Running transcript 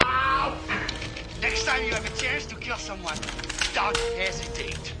time you have a chance to kill someone, don't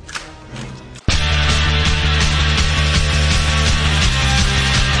hesitate.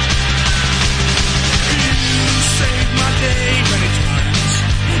 Saved my day many times.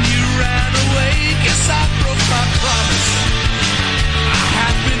 When you ran away, guess I broke my promise. I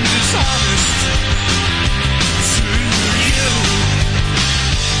have been dishonest to you.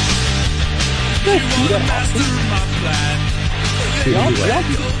 You are the master of my plan. Y'all do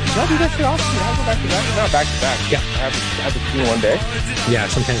that shit often? Y'all go back to back? No, back to back. Yeah. I have to do one day. Yeah,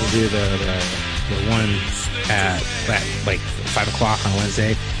 sometimes we do the one at like 5 o'clock on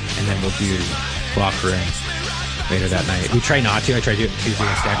Wednesday, and then we'll do locker room later that night. We try not to. I try to do it Tuesday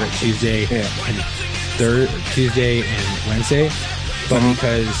and stagger it Tuesday and Tuesday and Wednesday. But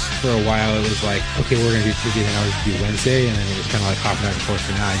because for a while it was like, okay, we're gonna do Tuesday, then I was do Wednesday, and then it was kind of like hopping back and forth.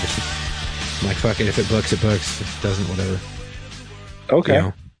 For now, I'm like, fuck it. If it books, it books. If it doesn't, whatever. Okay. You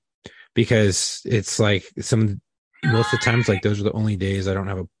know? Because it's like most of the times, like those are the only days I don't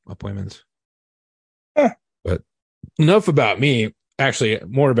have appointments. Huh. But enough about me. Actually,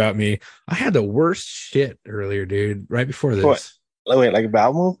 more about me. I had the worst shit earlier, dude. Right before this. What? Wait, like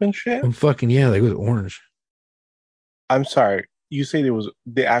bowel movement shit? I'm fucking like it was orange. I'm sorry. You say there was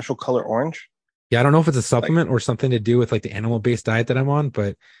the actual color orange? Yeah, I don't know if it's a supplement or something to do with like the animal-based diet that I'm on,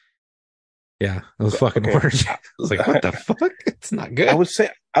 but yeah, it was fucking orange. I was like, what the fuck? It's not good. I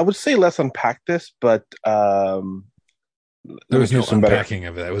would say let's unpack this, but there was no unpacking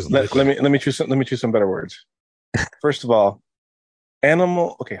of it. It was let me choose some better words. First of all,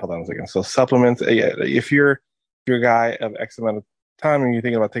 okay, hold on a second. So supplements, if you're a guy of X amount of time and you're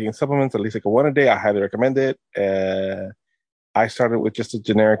thinking about taking supplements, at least like a one a day, I highly recommend it. I started with just a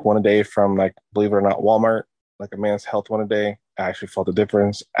generic one a day from, like, believe it or not, Walmart, like a Man's Health one a day. I actually felt the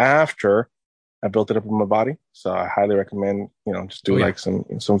difference after I built it up in my body. So I highly recommend, just do like some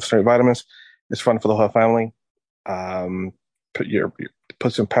straight vitamins. It's fun for the whole family.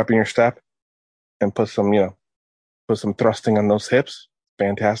 Put some pep in your step and put some thrusting on those hips.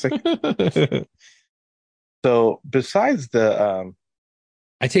 Fantastic. So besides I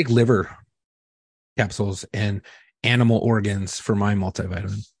take liver capsules and animal organs for my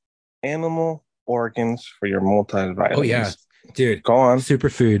multivitamin. Animal organs for your multivitamins. Oh yeah, dude. Go on.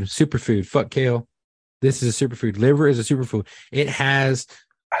 Superfood. Fuck kale. This is a superfood. Liver is a superfood. It has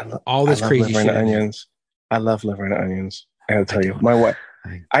all this crazy shit. Onions. I love liver and onions. I gotta tell you, my wife.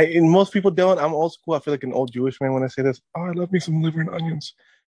 And most people don't. I'm old school. I feel like an old Jewish man when I say this. Oh, I love me some liver and onions.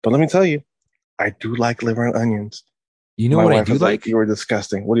 But let me tell you, I do like liver and onions. You know what I do like? You were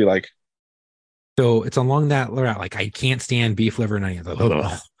disgusting. What do you like? So it's along that route. Like, I can't stand beef liver and onions. Sure,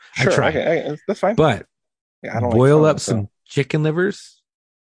 I try. Okay, that's fine. But I don't boil up some chicken livers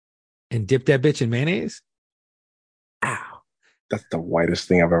and dip that bitch in mayonnaise. Ow. That's the whitest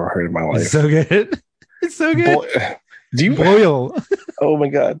thing I've ever heard in my life. It's so good. It's so good. Do you boil? Oh my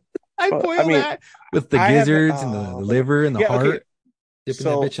God. I boil that with the gizzards and the liver and the heart. Okay. Dipping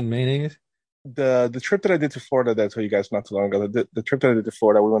that bitch in mayonnaise. The trip that I did to Florida, that I told you guys not too long ago, the trip that I did to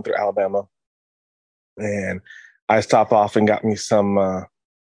Florida, we went through Alabama. And I stopped off and got me some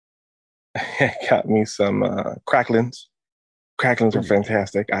cracklins. Cracklins are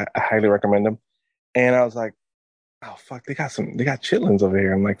fantastic. I highly recommend them. And I was like, oh fuck, they got chitlins over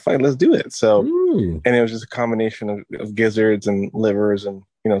here. I'm like, fine, let's do it. So, and it was just a combination of gizzards and livers, and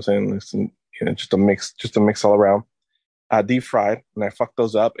what I'm saying, just a mix all around. Deep fried, and I fucked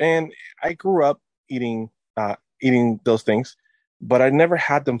those up. And I grew up eating those things, but I never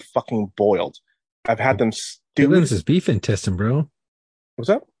had them fucking boiled. I've had them stewed. Chitlins is beef intestine, bro. What's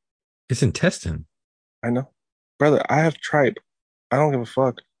up? It's intestine. I know, brother. I have tripe. I don't give a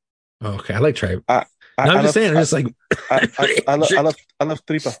fuck. Oh, okay, I like tripe. I'm just saying. I'm just like I love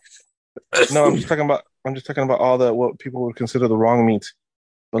tripa. No, I'm just talking about all the what people would consider the wrong meats.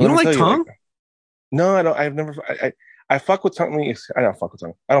 But you don't like tongue? No, I don't. I've never. I fuck with tongue. I don't fuck with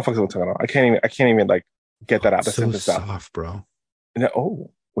tongue. I don't fuck with tongue at all. I can't even like get that out. It's so soft, bro.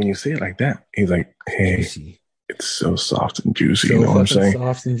 When you say it like that, he's like, "Hey, juicy. It's so soft and juicy." So you know what I'm saying?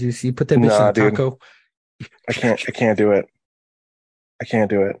 Soft and juicy. Put that bitch in a taco. I can't do it. I can't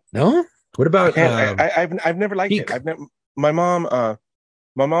do it. No. What about? I've never liked it. My mom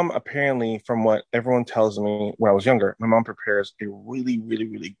apparently, from what everyone tells me when I was younger, my mom prepares a really, really,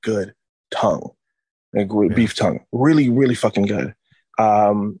 really good tongue, beef tongue, really, really fucking good.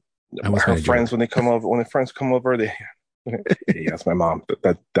 Her friends, when the friends come over, they, hey, that's my mom.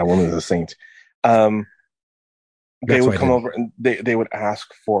 That woman is a saint. They would come over and they would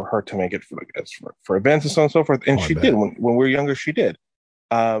ask for her to make it for events and so on and so forth. And she did when we were younger. She did.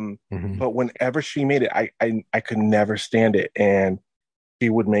 But whenever she made it, I could never stand it. And she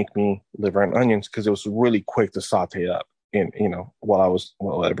would make me liver and onions because it was really quick to saute up. In while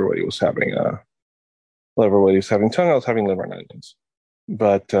everybody was having tongue, I was having liver and onions.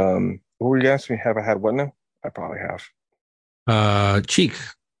 But what were you asking me? Have I had what now? I probably have. Cheek.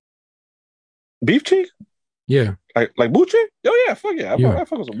 Beef cheek? Yeah. Like buche? Oh yeah, fuck yeah. Yeah. I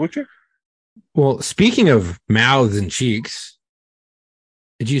fuck with some buche. Well, speaking of mouths and cheeks,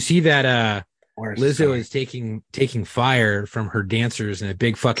 did you see that Lizzo is taking fire from her dancers in a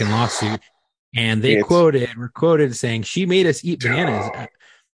big fucking lawsuit? And were quoted saying she made us eat bananas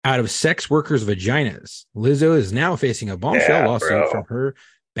out of sex workers' vaginas. Lizzo is now facing a bombshell lawsuit from her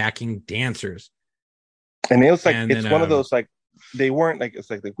backing dancers. And it was like, it's one of those, like, they weren't like, it's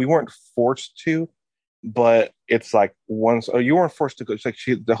like we weren't forced to, but it's like once, you weren't forced to go. It's like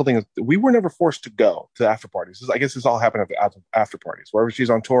the whole thing is, we were never forced to go to after parties. I guess this all happened at the after parties. Wherever she's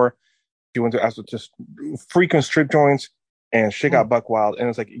on tour, she went to just freaking strip joints. And shit got buck wild, and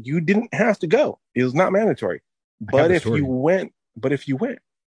it's like you didn't have to go; it was not mandatory. But if you went,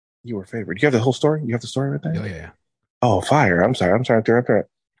 you were favored. You have the whole story. You have the story right there. Oh yeah. Oh, fire! I'm sorry to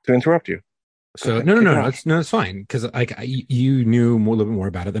interrupt you. So no, it's fine because like you knew a little bit more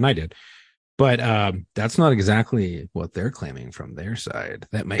about it than I did. But that's not exactly what they're claiming from their side.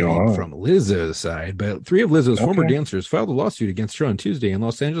 That might be from Lizzo's side. But 3 of Lizzo's former dancers filed a lawsuit against her on Tuesday in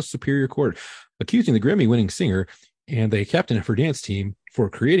Los Angeles Superior Court, accusing the Grammy-winning singer and the captain of her dance team for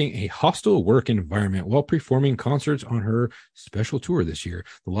creating a hostile work environment while performing concerts on her special tour this year.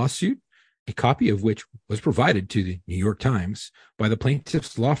 The lawsuit, a copy of which was provided to the New York Times by the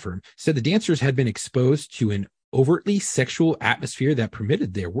plaintiff's law firm, said the dancers had been exposed to an overtly sexual atmosphere that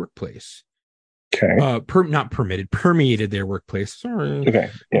permitted their workplace. Permeated their workplace. Sorry. Okay.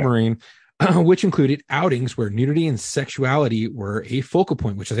 Yeah. Marine. Which included outings where nudity and sexuality were a focal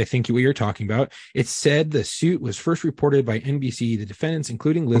point, which is, I think, what you're talking about. It said the suit was first reported by NBC. The defendants,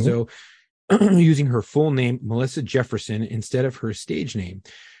 including Lizzo, using her full name, Melissa Jefferson, instead of her stage name.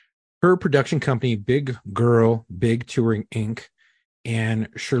 Her production company, Big Girl, Big Touring Inc.,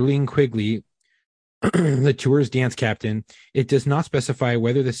 and Shirlene Quigley, the tour's dance captain. It does not specify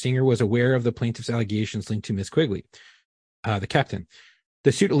whether the singer was aware of the plaintiff's allegations linked to Miss Quigley, the captain.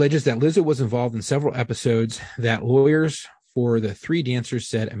 The suit alleges that Lizzo was involved in several episodes that lawyers for the 3 dancers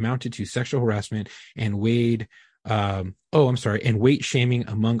said amounted to sexual harassment and weight shaming,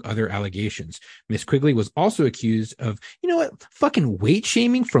 among other allegations. Miss Quigley was also accused of, fucking weight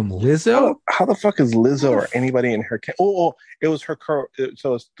shaming from Lizzo. How the fuck is Lizzo or anybody in her? It was her.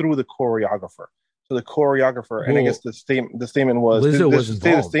 So it's through the choreographer. So the choreographer, and I guess the statement was Lizzo was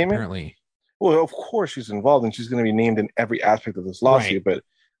involved. Apparently. Well, of course she's involved, and she's going to be named in every aspect of this lawsuit. Right.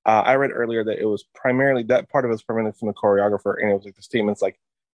 But I read earlier that it was primarily that part of it was primarily from the choreographer, and it was like the statements like,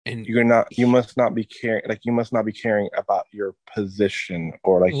 "And you must not be caring about your position,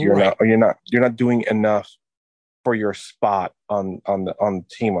 or like you're not doing enough for your spot on the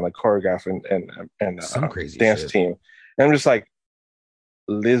team, on the choreographer and some crazy dance shit. team." And I'm just like,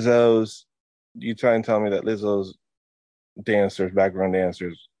 you try and tell me that Lizzo's background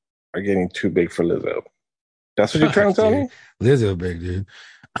dancers, are getting too big for Lizzo. That's what you're trying to tell me? Lizzo big, dude.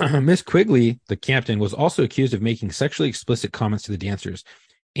 Miss Quigley, the captain, was also accused of making sexually explicit comments to the dancers,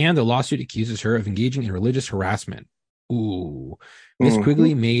 and the lawsuit accuses her of engaging in religious harassment. Ooh. Miss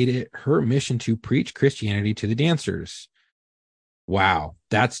Quigley made it her mission to preach Christianity to the dancers. Wow.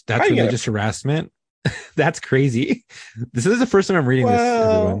 That's religious harassment? That's crazy. This is the first time I'm reading this,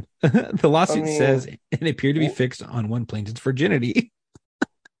 everyone. The lawsuit says it appeared to be fixed on one plaintiff's virginity.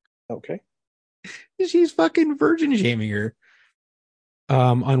 Okay. She's fucking virgin shaming her.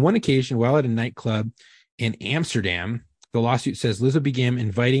 On one occasion, while at a nightclub in Amsterdam, the lawsuit says Lizzo began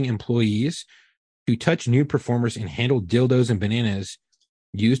inviting employees to touch nude performers and handle dildos and bananas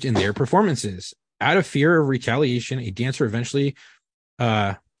used in their performances. Out of fear of retaliation, a dancer eventually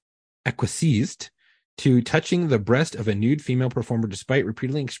acquiesced to touching the breast of a nude female performer despite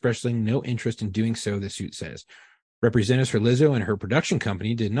repeatedly expressing no interest in doing so, the suit says. Representatives for Lizzo and her production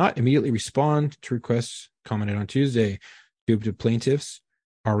company did not immediately respond to requests commented on Tuesday. Two of the plaintiffs,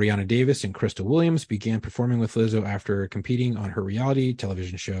 Ariana Davis and Crystal Williams, began performing with Lizzo after competing on her reality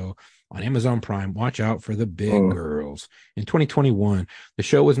television show on Amazon Prime, Watch Out for the Big Girls. In 2021, the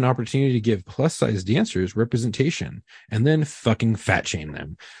show was an opportunity to give plus-size dancers representation and then fucking fat shame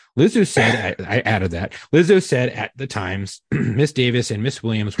them. Lizzo said, I added that, Lizzo said at the Times, Miss Davis and Miss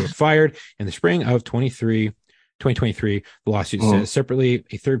Williams were fired in the spring of 2023. The lawsuit says separately,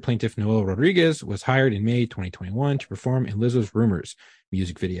 a third plaintiff, Noel Rodriguez, was hired in May 2021 to perform in Lizzo's Rumors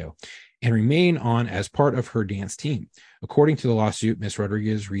music video. and remain on as part of her dance team. According to the lawsuit, Miss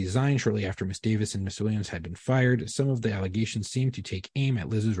Rodriguez resigned shortly after Miss Davis and Miss Williams had been fired. Some of the allegations seem to take aim at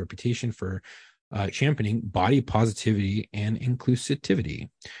Lizzo's reputation for championing body positivity and inclusivity.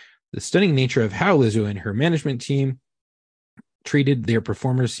 The stunning nature of how Lizzo and her management team treated their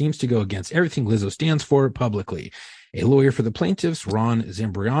performers seems to go against everything Lizzo stands for publicly. A lawyer for the plaintiffs, Ron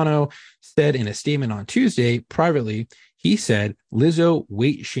Zambriano, said in a statement on Tuesday privately, he said Lizzo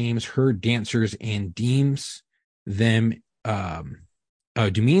weight shames her dancers and demeans them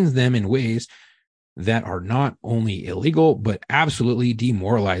in ways that are not only illegal but absolutely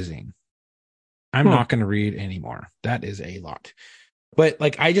demoralizing. I'm not going to read anymore. That is a lot. But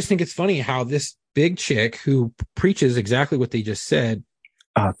like, I just think it's funny how this big chick who preaches exactly what they just said.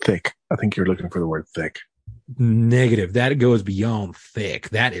 Thick. I think you're looking for the word thick. Negative. That goes beyond thick.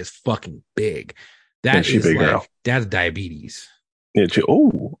 That is fucking big. That is big like, girl. That's diabetes. Yeah,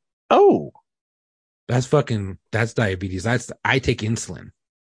 oh. That's diabetes. I take insulin.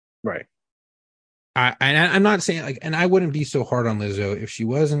 Right. I'm not saying like, and I wouldn't be so hard on Lizzo if she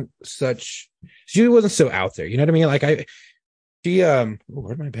wasn't so out there. You know what I mean? Like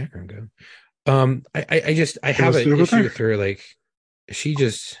where'd my background go? I have an issue with her. Like she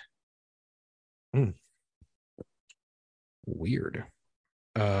just weird.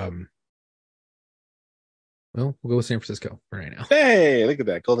 Well, we'll go with San Francisco for right now. Hey, look at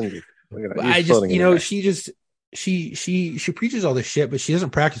that Golden Gate. Look at that. She preaches all this shit, but she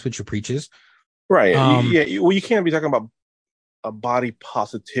doesn't practice what she preaches. Right. Well, you can't be talking about a body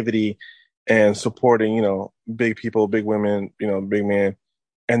positivity and supporting, big people, big women, big men,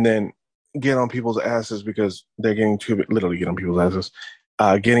 and then get on people's asses because they're getting too big, literally get on people's asses,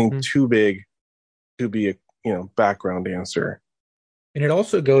 getting too big to be a, background dancer. And it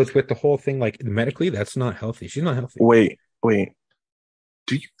also goes with the whole thing, like medically, that's not healthy. She's not healthy. Wait.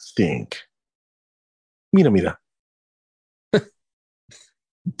 Do you think, mira.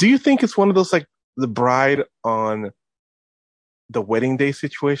 Do you think it's one of those like the bride on the wedding day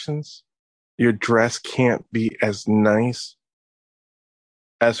situations? Your dress can't be as nice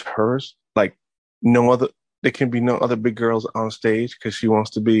as hers. Like there can be no other big girls on stage because she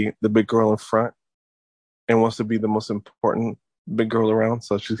wants to be the big girl in front and wants to be the most important big girl around.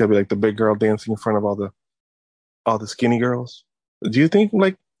 So she's got to be like the big girl dancing in front of all the skinny girls. Do you think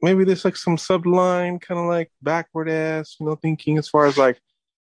like maybe there's like some subline kind of like backward ass, thinking as far as like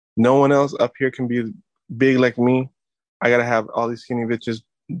no one else up here can be big like me. I got to have all these skinny bitches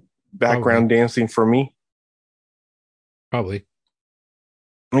background dancing for me. Probably.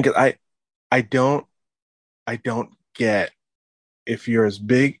 Because I don't get if you're as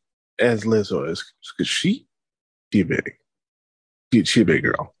big as Lizzo is, because she big. She a big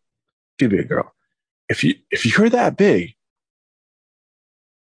girl. She a big girl. If you're that big,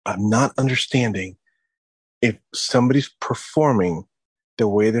 I'm not understanding if somebody's performing the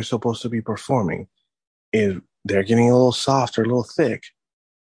way they're supposed to be performing, if they're getting a little soft or a little thick.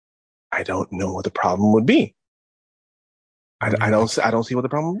 I don't know what the problem would be. I don't see what the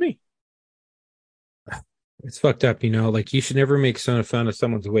problem would be. It's fucked up, like you should never make fun of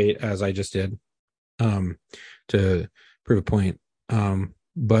someone's weight, as I just did, to prove a point.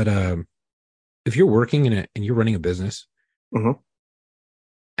 But if you're working in it and you're running a business, and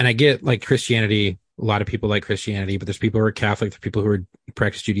I get like Christianity, a lot of people like Christianity, but there's people who are Catholic, there's people who are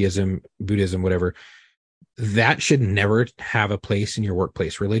practice Judaism, Buddhism, whatever. That should never have a place in your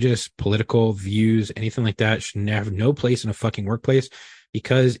workplace. Religious, political views, anything like that should have no place in a fucking workplace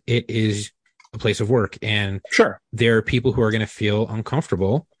because it is a place of work. And there are people who are going to feel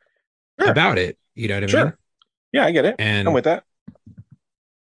uncomfortable about it. You know what I mean? Yeah, I get it. And I'm with that.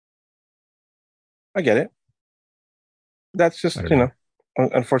 I get it. That's just,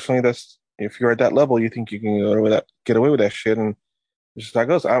 unfortunately, that's if you're at that level, you think you can get away with that shit, and it's just how it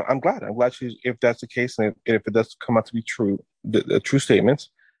goes. I'm glad. If that's the case, and if it does come out to be true, the true statements,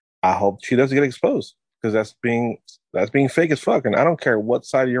 I hope she doesn't get exposed because that's being fake as fuck. And I don't care what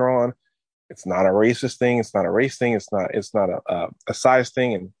side you're on. It's not a racist thing. It's not a race thing. It's not a size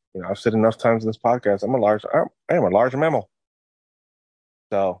thing. And I've said enough times in this podcast, I am a large mammal.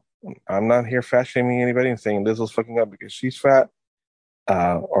 So I'm not here fat shaming anybody and saying Lizzo's fucking up because she's fat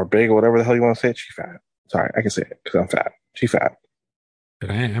or big or whatever the hell you want to say it. She's fat. Sorry, I can say it because I'm fat. She's fat. But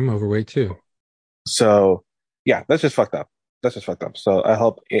I'm overweight too. So yeah, that's just fucked up. So I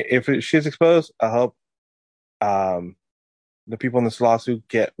hope if she's exposed, I hope the people in this lawsuit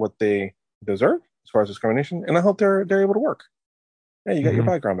get what they deserve as far as discrimination, and I hope they're able to work. Yeah, you got your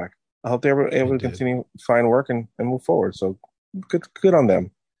background back. I hope they're able to continue find work and move forward. So good on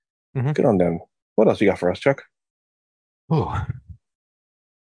them. Good on them. What else you got for us, Chuck? Oh,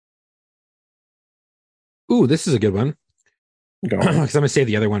 Ooh, this is a good one. Go Because on. I'm gonna save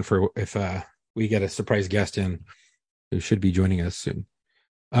the other one for if we get a surprise guest in who should be joining us soon.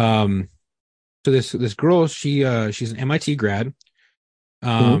 Um, so this girl, she's an MIT grad. Mhm.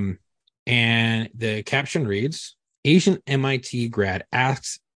 Um, and the caption reads: Asian MIT grad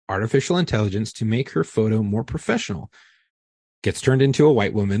asks artificial intelligence to make her photo more professional. Gets turned into a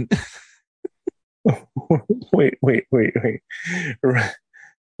white woman. Wait. Wait.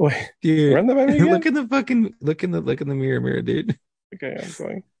 Dude, Run that by me look again? in the fucking look in the mirror, dude. Okay, I'm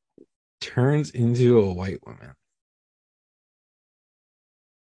going. Turns into a white woman.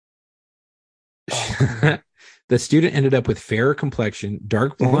 Oh. The student ended up with fairer complexion,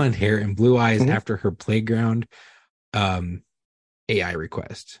 dark Mhm, blonde hair, and blue eyes mhm. after her playground um, AI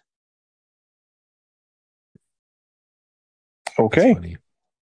request. That's Okay. funny.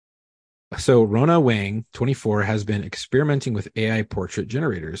 So Rona Wang, 24, has been experimenting with AI portrait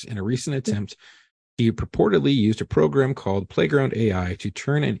generators. In a recent attempt, he purportedly used a program called Playground AI to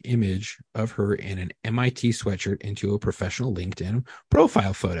turn an image of her in an MIT sweatshirt into a professional LinkedIn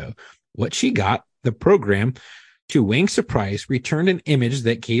profile photo. What she got, the program, to Wang's surprise, returned an image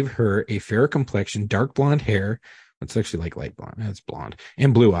that gave her a fair complexion, dark blonde hair. It's actually like light blonde. It's blonde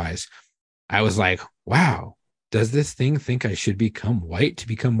and blue eyes. I was like, wow, does this thing think I should become white to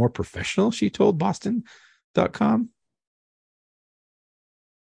become more professional? She told Boston.com.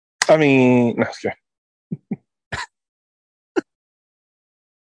 I mean, no,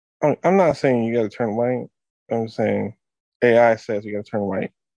 okay. I'm not saying you got to turn white. I'm saying AI says you got to turn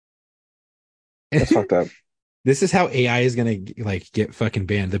white. That's fucked up. This is how AI is going to like get fucking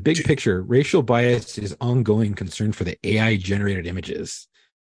banned. The big Dude, picture, racial bias is ongoing concern for the AI generated images.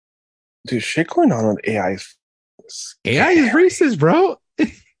 shit going on with AI is AI is scary. racist, bro.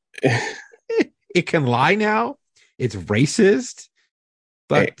 It can lie now. It's racist.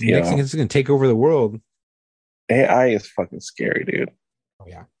 Fuck, the next thing Yo, is going to take over the world. AI is fucking scary, dude. Oh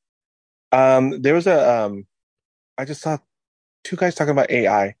yeah. There was a I just saw two guys talking about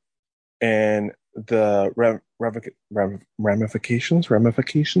AI and the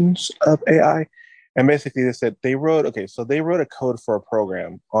ramifications of AI. And basically, they said they wrote a code for a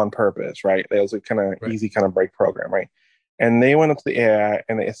program on purpose, right? It was a kind of Right. easy kind of break program, right? And they went up to the AI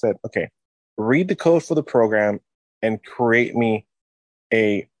and they said, okay, read the code for the program and create me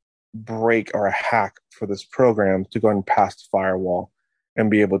a break or a hack for this program to go and pass the firewall and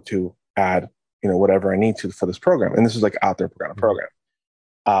be able to add, whatever I need to for this program. And this is like out there kind of Mhm. program.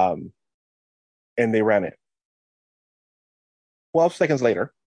 Um, and they ran it. 12 seconds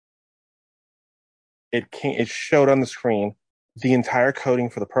later, it showed on the screen the entire coding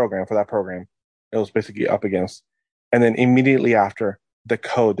for the program, for that program. It was basically up against. And then immediately after, the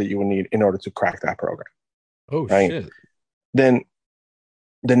code that you would need in order to crack that program, Oh right? shit. Then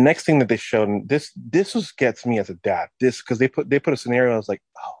the next thing that they showed, and this was gets me as a dad. This because they put a scenario. I was like,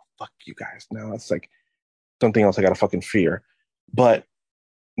 oh fuck you guys. Now it's like something else I gotta fucking fear. But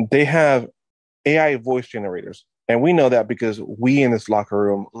they have AI voice generators. And we know that because we in this locker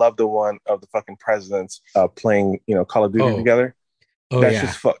room love the one of the fucking presidents playing, Call of Duty Oh, together. oh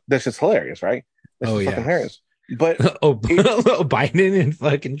yeah. That's just hilarious, right? That's Oh just fucking yeah. hilarious. But Oh, it, Biden and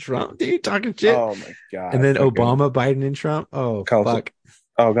fucking Trump, dude, talking shit. oh my And god, then fucking Obama, Biden, and Trump. Oh council. fuck.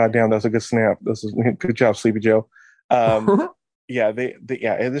 Oh goddamn, that's a good snap. This is good job, Sleepy Joe. Um, yeah,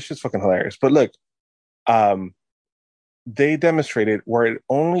 yeah, it's just fucking hilarious. But look, um, they demonstrated where it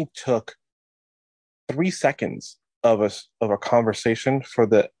only took 3 seconds of a conversation for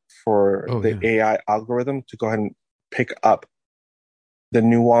Oh the yeah. AI algorithm to go ahead and pick up the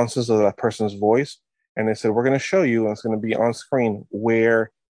nuances of that person's voice. And they said, we're going to show you, and it's going to be on screen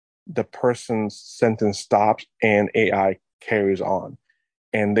where the person's sentence stops and AI carries on.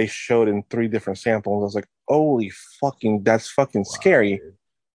 And they showed in three different samples. I was like, holy fucking, that's fucking Wow, scary.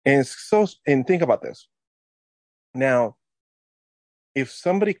 dude. And think about this. Now, if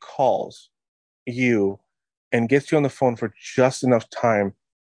somebody calls you and gets you on the phone for just enough time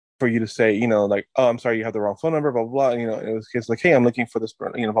for you to say, like, oh, I'm sorry, you have the wrong phone number, blah, blah, blah. In this case, like, hey, I'm looking for this, blah,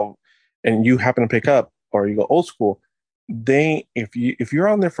 blah, and you happen to pick up or you go old school, if you're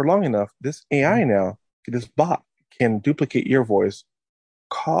on there for long enough, this AI now, this bot can duplicate your voice,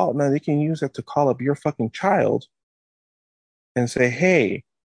 now they can use that to call up your fucking child and say, hey,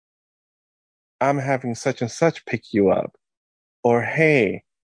 I'm having such and such pick you up. Or hey,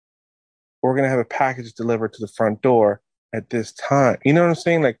 we're gonna have a package delivered to the front door at this time. You know what I'm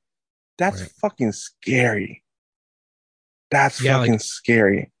saying? Like, that's Right. fucking scary. That's Yeah, fucking like,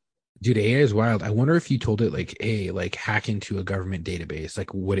 scary. dude, AI is wild. I wonder if you told it like, hey, like hack into a government database,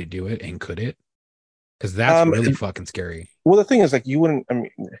 like would it do it and could it? Because that's Um, really fucking scary. well, the thing is, like, you wouldn't. I mean,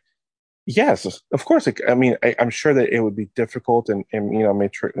 Yes, of course. I mean, I'm sure that it would be difficult and may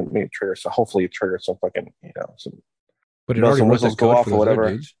trigger. So hopefully it triggers some fucking, some But it bells already and wrote whistles that go code off for or those other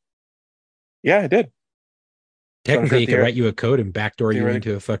whatever. dudes. Yeah, it did. So I'm sure Technically, it could write you a code and backdoor you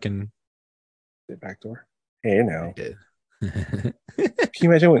into a fucking backdoor. Hey, now. did. Can you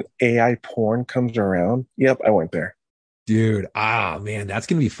imagine when AI porn comes around? Yep, I went there. Dude, man, that's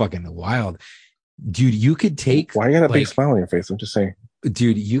gonna be fucking wild. Dude, you could take Why you got a big smile on your face? I'm just saying.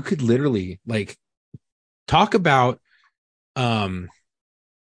 Dude, you could literally talk about the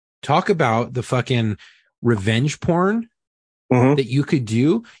fucking revenge porn that you could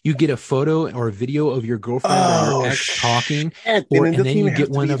do. You get a photo or a video of your girlfriend or your ex talking, and then you get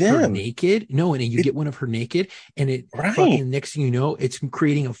one of her naked. No, and then you get one of her naked, and it fucking next thing you know, it's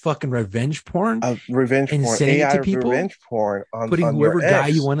creating a fucking revenge porn. A revenge and porn. sending AI it to people, revenge porn putting on whoever your guy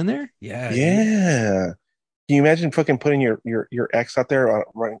ex. you want in there. Yeah. Yeah. Dude. Can you imagine fucking putting your ex out there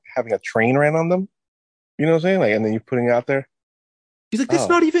having a train ran on them? You know what I'm saying? Like, and then you're putting it out there. He's like, that's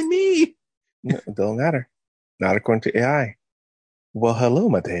not even me. No, it don't matter. Not according to AI. Well, hello,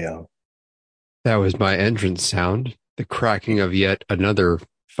 Mateo. That was my entrance sound. The cracking of yet another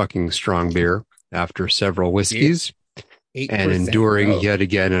fucking strong beer after several whiskeys. 8%, and enduring yet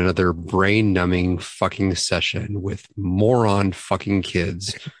again another brain-numbing fucking session with moron fucking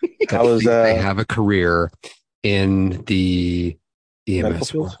kids that think they have a career in the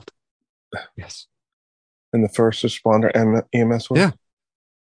EMS world. Yes. In the first responder EMS world? Yeah.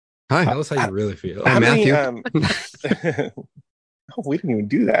 Hi. Tell us how you really feel. Hi, Matthew. Oh, we didn't even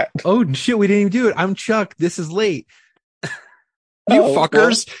do that. Oh, shit, we didn't even do it. I'm Chuck. This is late. You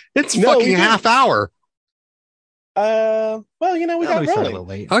fuckers. Well, it's fucking half hour. Well, we got rolling. A little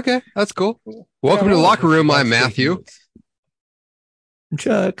late. Okay, that's cool. Welcome to the locker room. I'm Matthew. I'm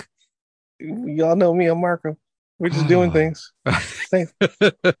Chuck. Y'all know me. I'm Marco. We're just doing things. Thanks.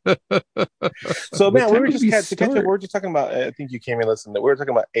 So, man, we were just talking about. I think you came in and listened. We were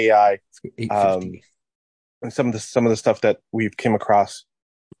talking about AI, and some of the stuff that we've came across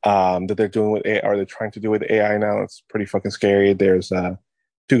that they're doing with AI, or they're trying to do with AI now. It's pretty fucking scary. There's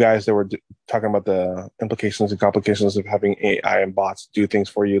two guys that were talking about the implications and complications of having AI and bots do things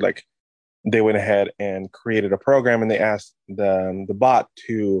for you. Like, they went ahead and created a program, and they asked the bot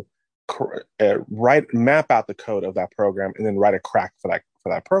to map out the code of that program and then write a crack for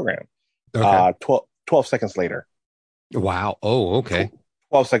that program. Okay. 12 seconds later. Wow. Oh, okay.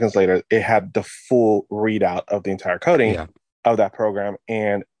 12 seconds later, it had the full readout of the entire coding of that program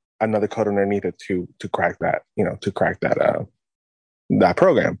and another code underneath it to crack that, that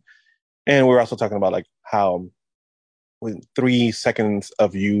program. And we're also talking about like how with 3 seconds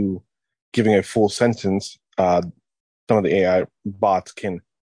of you giving a full sentence, some of the AI bots can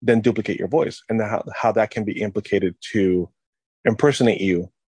then duplicate your voice, and how that can be implicated to impersonate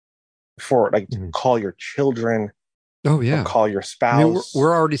you for to call your children. Oh yeah, call your spouse. I mean,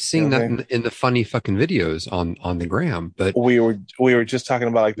 we're already seeing that in the funny fucking videos on the gram. But we were just talking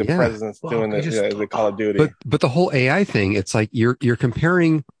about like the presidents doing the Call of Duty. But the whole AI thing, it's like you're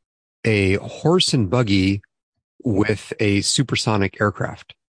comparing a horse and buggy with a supersonic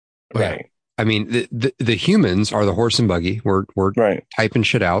aircraft, right? I mean, the humans are the horse and buggy. We're typing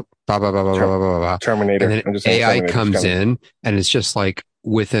shit out, blah blah blah blah blah blah blah. Terminator. And then AI comes in, and it's just like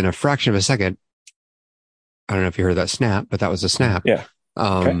within a fraction of a second. I don't know if you heard that snap, but that was a snap. Yeah.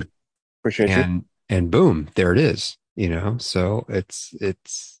 Okay. Appreciate you. And boom, there it is. So it's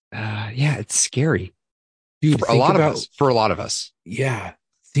scary. Dude, for a lot of us. Yeah.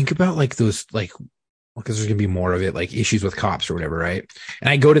 Think about like those, like, because there's going to be more of it, like issues with cops or whatever, right? And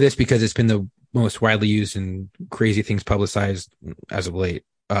I go to this because it's been the most widely used and crazy things publicized as of late,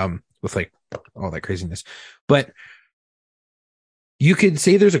 with like all that craziness. But you could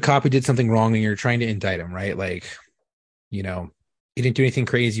say there's a cop who did something wrong and you're trying to indict him, right? Like, he didn't do anything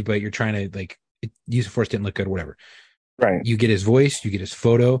crazy, but you're trying to use of force didn't look good, whatever. Right. You get his voice, you get his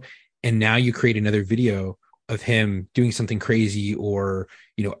photo, and now you create another video of him doing something crazy or,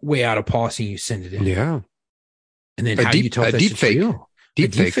 way out of policy, and you send it in. Yeah. And then how do you tell that deep fake?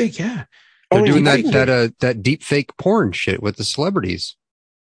 Deep fake, yeah. They're doing that deep fake porn shit with the celebrities.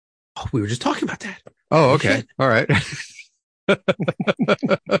 Oh, we were just talking about that. Oh, okay. All right.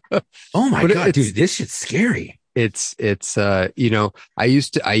 Oh my God, dude, this shit's scary. It's I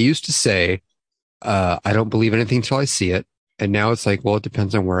used to say, I don't believe anything until I see it. And now it's like, well, it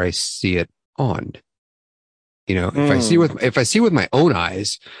depends on where I see it on. If I see with my own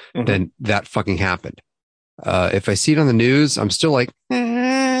eyes, then that fucking happened. If I see it on the news, I'm still like,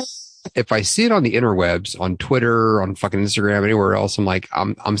 If I see it on the interwebs, on Twitter, on fucking Instagram, anywhere else, I'm like,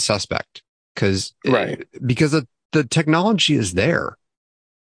 I'm suspect because the technology is there.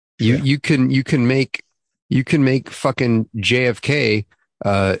 You can make fucking JFK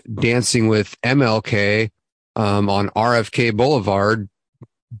dancing with MLK on RFK Boulevard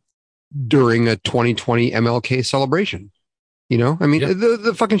during a 2020 MLK celebration. You know, I mean,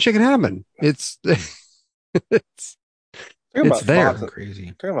 the fucking shit can happen. It's it's there.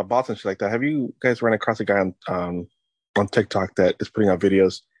 Crazy. Talking about bots and shit like that. Have you guys run across a guy on TikTok that is putting out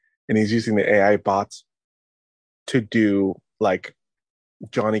videos and he's using the AI bots to do like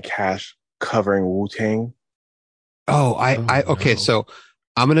Johnny Cash covering Wu-Tang? Oh, okay. No. So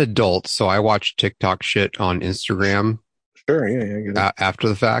I'm an adult, so I watch TikTok shit on Instagram. Sure, yeah, I get it. After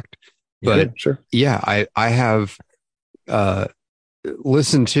the fact, but sure. Yeah, I have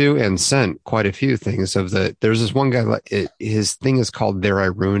listened to and sent quite a few things of there's this one guy, his thing is called There I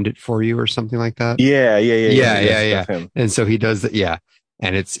Ruined It For You or something like that. Yeah. That's him. And so he does that. Yeah.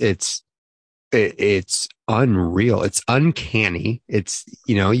 And it's unreal. It's uncanny. It's,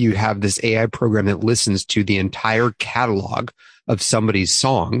 you know, you have this AI program that listens to the entire catalog of somebody's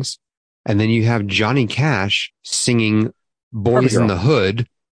songs. And then you have Johnny Cash singing Boys in the Hood.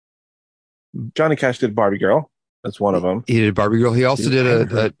 Johnny Cash did Barbie Girl. That's one of them. He did Barbie Girl. He also did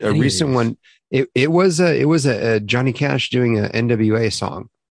a recent one. It was a Johnny Cash doing an NWA song.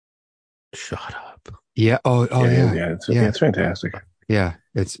 Shut up. Yeah. Yeah. It's fantastic. Yeah.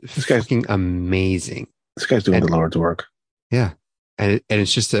 It's fucking amazing. This guy's doing the Lord's work. Yeah. And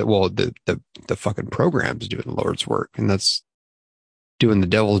it's just that, well, the fucking program's doing the Lord's work, and that's doing the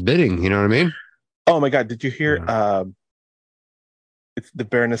devil's bidding. You know what I mean? Oh my God. Did you hear, it's the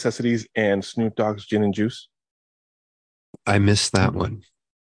Bare Necessities and Snoop Dogg's Gin and Juice? I missed that one.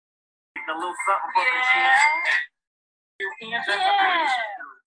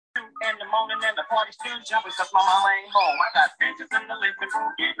 In the morning and the party still jumping, cause my mama ain't home. I got bitches in the living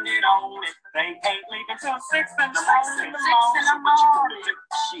room getting it on. They ain't leaving till 6 in the morning.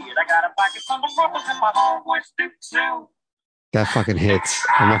 Shit, I got a pocket full of rubbers in my homeboy Snoop too. That fucking hits.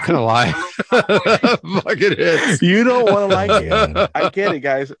 I'm not gonna lie. Fucking hits. You don't want to like it. I get it,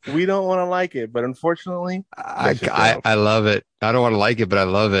 guys. We don't want to like it, but unfortunately, I love it. I don't want to like it, but I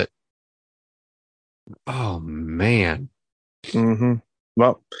love it. Oh man. Mm-hmm.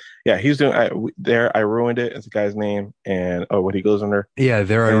 Well, yeah, he's doing There I Ruined It. It's the guy's name, and what he goes under. Yeah,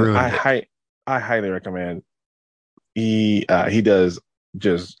 There I Ruined It. I highly recommend. He does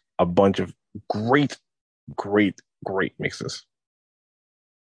just a bunch of great mixes.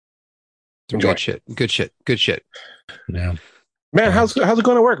 Enjoy. Good shit. Yeah. Man, how's it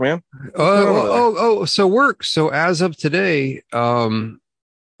going to work, man? So as of today,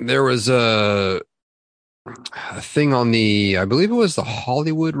 there was a thing on I believe it was the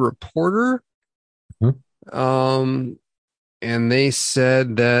Hollywood Reporter. Mm-hmm. And they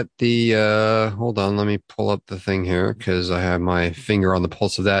said that hold on, let me pull up the thing here because I have my finger on the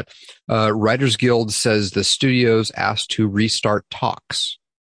pulse of that. Writers Guild says the studio's asked to restart talks.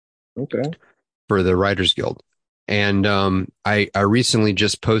 Okay. For the Writers Guild. And I recently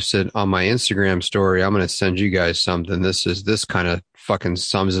just posted on my Instagram story. I'm going to send you guys something. This kind of fucking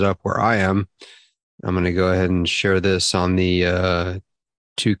sums it up where I am. I'm going to go ahead and share this on the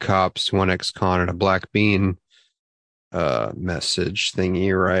 2 cops, 1 ex-con, and a black bean message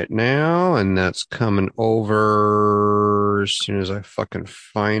thingy right now. And that's coming over as soon as I fucking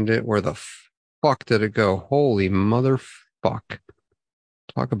find it. Where the fuck did it go? Holy motherfuck.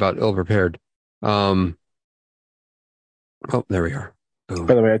 Talk about ill-prepared. Oh, there we are. Boom.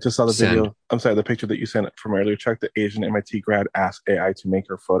 By the way, I just saw the video. I'm sorry, the picture that you sent from earlier. Chuck, the Asian MIT grad asked AI to make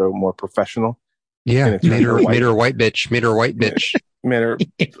her photo more professional. Yeah, made her a white bitch. Made her a white bitch. Made her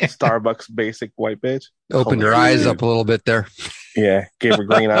Starbucks basic white bitch. Opened her eyes up a little bit there. Yeah, gave her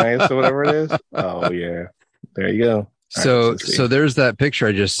green eyes or whatever it is. Oh yeah, there you go. So there's that picture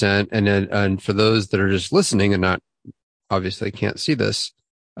I just sent, and for those that are just listening and not obviously can't see this,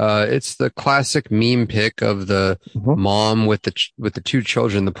 it's the classic meme pic of the mom with the 2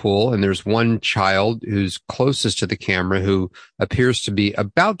 children in the pool, and there's one child who's closest to the camera who appears to be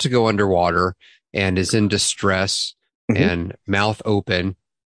about to go underwater and is in distress and mouth open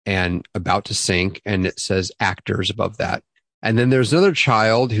and about to sink, and it says actors above that. And then there's another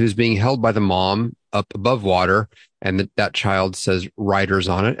child who's being held by the mom up above water, and that child says writers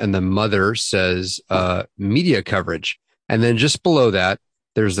on it, and the mother says media coverage. And then just below that,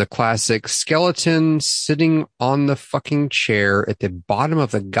 there's the classic skeleton sitting on the fucking chair at the bottom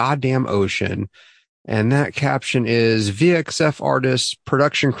of the goddamn ocean. And that caption is VXF artists,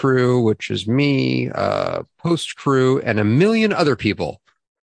 production crew, which is me, post crew, and a million other people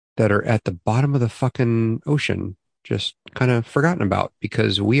that are at the bottom of the fucking ocean, just kind of forgotten about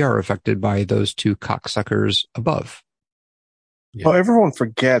because we are affected by those 2 cocksuckers above. Yeah. Well, everyone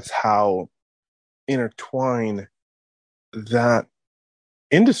forgets how intertwined that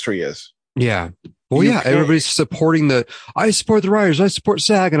industry is. Yeah. Well, You yeah, can't. everybody's supporting I support the writers, I support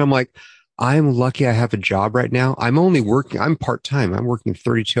SAG. And I'm like, I'm lucky I have a job right now. I'm part-time. I'm working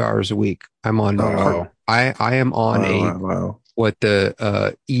 32 hours a week. I'm on, Wow. I am on Wow. what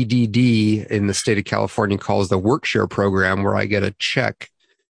the EDD in the state of California calls the work share program, where I get a check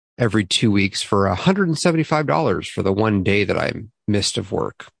every 2 weeks for $175 for the one day that I missed of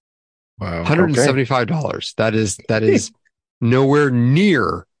work. Wow. $175. That is nowhere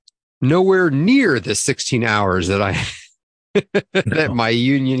near the 16 hours that that my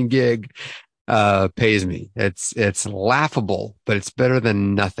union gig pays me. It's laughable, but it's better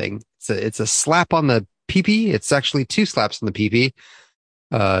than nothing. It's a slap on the PP. It's actually two slaps on the PP.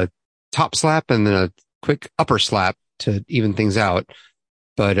 Top slap and then a quick upper slap to even things out.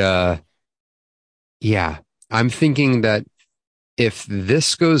 But yeah, I'm thinking that if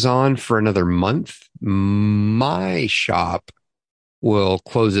this goes on for another month, my shop will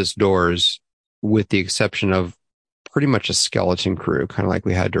close its doors, with the exception of pretty much a skeleton crew, kind of like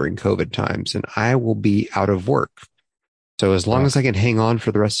we had during COVID times, and I will be out of work. So as long as I can hang on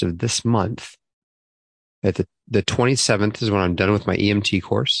for the rest of this month, at the 27th is when I'm done with my EMT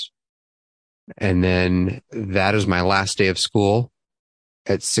course. And then that is my last day of school.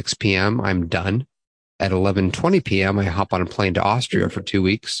 At 6 p.m., I'm done. At 11:20 p.m., I hop on a plane to Austria for 2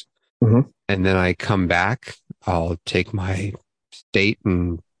 weeks. Mm-hmm. And then I come back. I'll take my state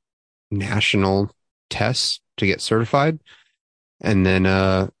and national tests to get certified. And then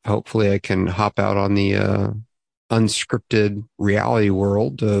hopefully I can hop out on the unscripted reality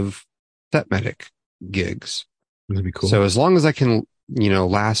world of set medic gigs. That'd be cool. So as long as I can,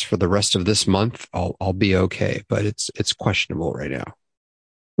 last for the rest of this month, I'll be okay. But it's questionable right now.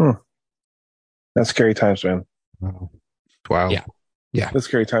 That's scary times, man. Wow. Yeah. That's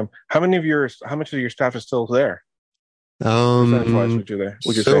scary time. How much of your staff is still there? Percentage-wise,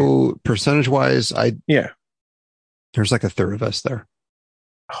 would you say? Percentage-wise, Yeah. There's like a third of us there.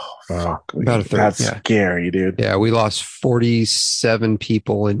 Oh, fuck. About a third. That's scary, dude. Yeah, we lost 47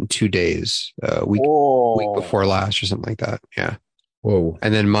 people in 2 days. Week before last or something like that. Yeah. Whoa.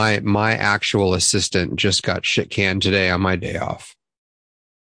 And then my actual assistant just got shit canned today on my day off.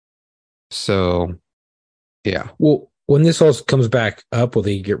 So, yeah. Well, when this all comes back up, will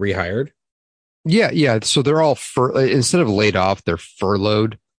they get rehired? Yeah. So they're all instead of laid off, they're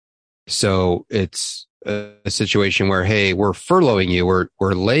furloughed. So it's a situation where, hey, we're furloughing you, we're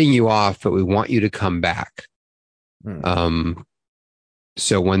laying you off, but we want you to come back.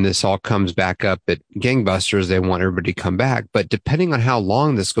 So when this all comes back up at gangbusters, they want everybody to come back. But depending on how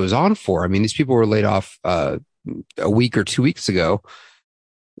long this goes on for, I mean, these people were laid off a week or 2 weeks ago.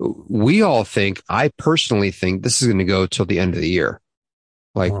 I personally think this is going to go till the end of the year.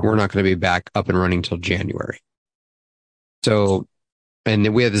 Like, we're not going to be back up and running till January. So, and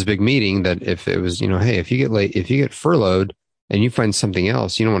then we had this big meeting that if it was, hey, if you get furloughed and you find something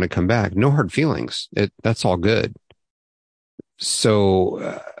else, you don't want to come back, no hard feelings. That's all good.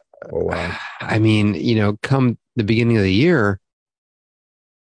 So, I mean, come the beginning of the year,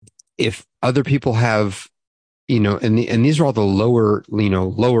 if other people have, and these are all the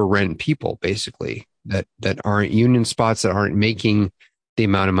lower rent people, basically, that aren't union spots, that aren't making the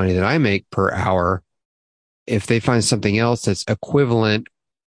amount of money that I make per hour. If they find something else that's equivalent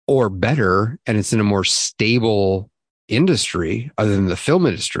or better, and it's in a more stable industry other than the film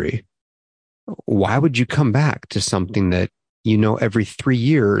industry, why would you come back to something that, every 3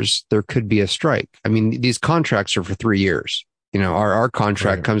 years there could be a strike? I mean, these contracts are for 3 years. Our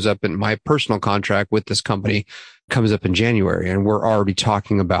contract comes up, and my personal contract with this company comes up in January, and we're already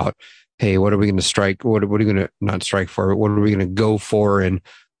talking about, hey, what are we going to strike? What are we going to not strike for? What are we going to go for? And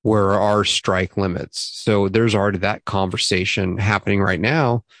where are our strike limits? So there's already that conversation happening right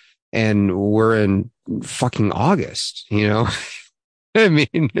now, and we're in fucking August, I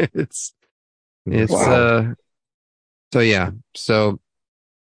mean, it's wow. So yeah. So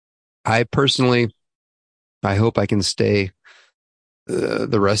I personally, I hope I can stay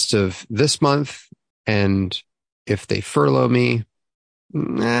the rest of this month. And if they furlough me,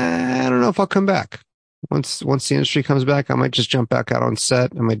 I don't know if I'll come back. Once the industry comes back, I might just jump back out on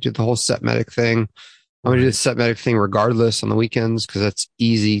set. I might do the whole set medic thing. I'm going to do the set medic thing regardless on the weekends, because that's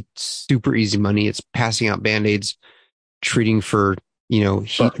easy, super easy money. It's passing out Band-Aids, treating for,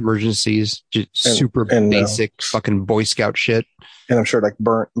 heat emergencies, just super basic fucking Boy Scout shit. And I'm sure like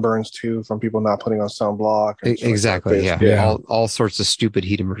burns too from people not putting on sunblock. Exactly. Like yeah. All sorts of stupid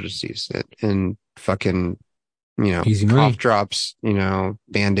heat emergencies and fucking, easy cough money. drops,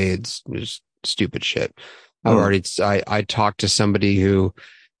 Band-Aids, just stupid shit. I talked to somebody who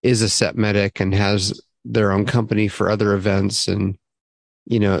is a set medic and has their own company for other events. And,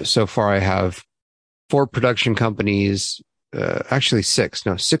 so far I have 4 production companies, actually 6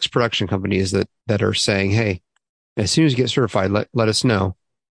 production companies that are saying, hey, as soon as you get certified, let us know.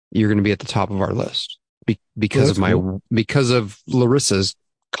 You're going to be at the top of our list because of Larissa's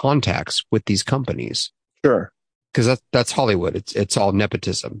contacts with these companies. Sure. Because that's Hollywood. It's all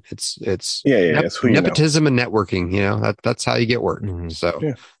nepotism. It's nepotism and networking. That's how you get work.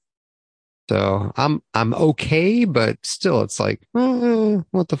 Mm-hmm. So I'm okay, but still, it's like,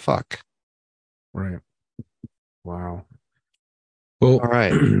 what the fuck? Right. Wow. Well, all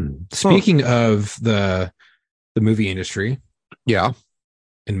right. Speaking of the movie industry, yeah,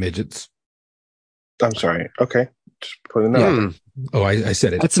 and midgets. I'm sorry. Okay, just putting that out. Oh, I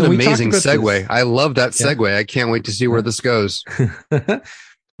said it. That's an amazing segue. I love that segue. I can't wait to see where this goes.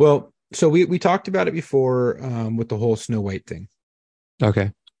 Well, so we talked about it before with the whole Snow White thing.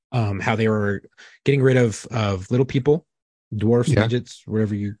 Okay. How they were getting rid of little people, dwarfs, midgets,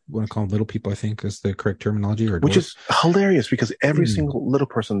 whatever you want to call them, little people, I think is the correct terminology. Which is hilarious because every single little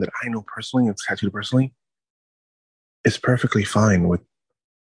person that I know personally, it's tattooed personally, is perfectly fine with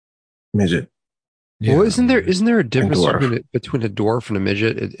midget. Yeah. Well, isn't there a difference between a dwarf and a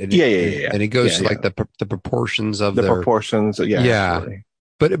midget? Yeah. And it goes to like the proportions of the proportions. Yeah. Absolutely.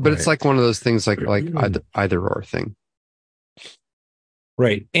 But it's like one of those things like either or thing.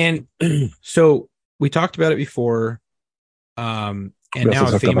 Right. And so we talked about it before. And now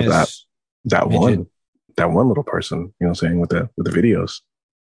a famous that one little person, you know what I'm saying, with the videos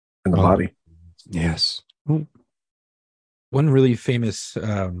and the body. Yes. One really famous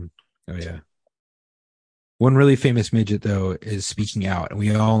one really famous midget though is speaking out, and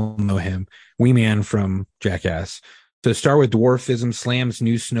we all know him, Wee Man from Jackass. To start with dwarfism, slams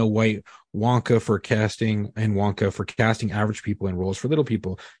new Snow White, Wonka for casting average people in roles for little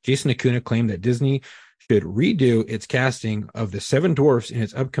people. Jason Acuna claimed that Disney should redo its casting of the 7 dwarfs in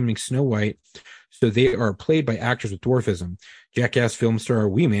its upcoming Snow White so they are played by actors with dwarfism. Jackass film star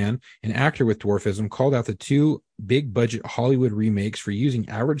Wee Man, an actor with dwarfism, called out the 2 big-budget Hollywood remakes for using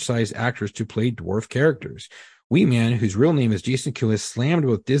average-sized actors to play dwarf characters. Wee Man, whose real name is Jason Acuna, slammed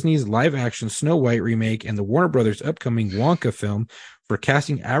both Disney's live-action Snow White remake and the Warner Brothers' upcoming Wonka film for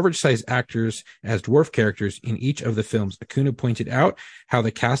casting average-sized actors as dwarf characters in each of the films. Acuna pointed out how the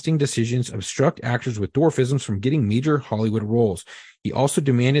casting decisions obstruct actors with dwarfisms from getting major Hollywood roles. He also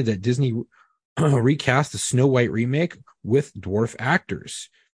demanded that Disney recast the Snow White remake with dwarf actors.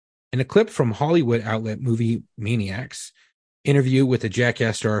 In a clip from Hollywood outlet Movie Maniacs, interview with the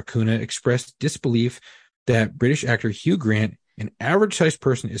Jackass star, Acuna expressed disbelief that British actor Hugh Grant, an average-sized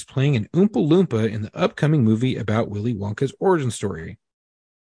person, is playing an Oompa Loompa in the upcoming movie about Willy Wonka's origin story.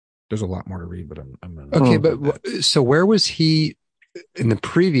 There's a lot more to read, but I'm okay. But so where was he in the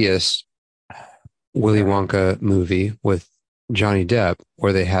previous Willy Wonka movie with Johnny Depp,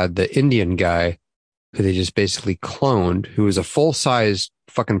 where they had the Indian guy who they just basically cloned, who was a full-size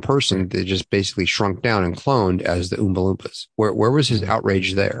fucking person. They just basically shrunk down and cloned as the Oompa Loompas. Where was his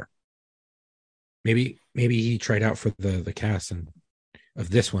outrage there? Maybe he tried out for the cast of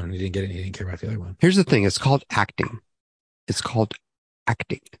this one and he didn't get it. He didn't care about the other one. Here's the thing. It's called acting.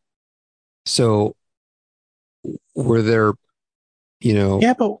 So were there,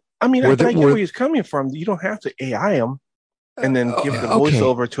 Yeah, but I mean, I get where he's coming from. You don't have to AI him and then give the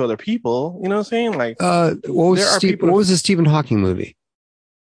voiceover to other people. You know what I'm saying? Like, what was the Stephen Hawking movie?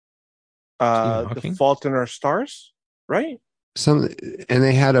 The Fault in Our Stars, right? And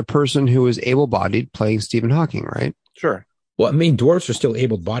they had a person who was able-bodied playing Stephen Hawking, right? Sure. Well, I mean, dwarves are still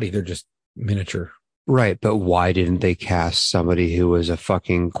able-bodied. They're just miniature. Right, but why didn't they cast somebody who was a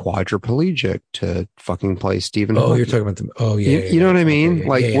fucking quadriplegic to fucking play Stephen Hawking? You're talking about them. You know what I mean?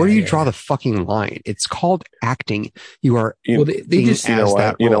 Where do you draw the fucking line? It's called acting. You are. Well, they just you know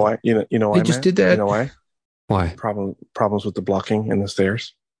why? You know why? They just did that. You know why? Why? Problems with the blocking and the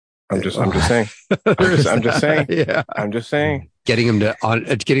stairs. I'm just saying. I'm just saying. Yeah. I'm just saying. Getting him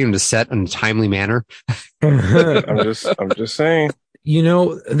to set in a timely manner. I'm just saying.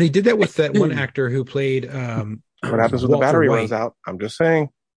 They did that with that one actor who played. What happens when the battery runs out? I'm just saying.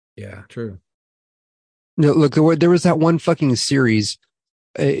 Yeah, true. No, look, there was that one fucking series.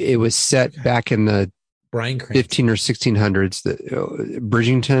 It was set back in the Bryan Cranston. 15 or 1600s,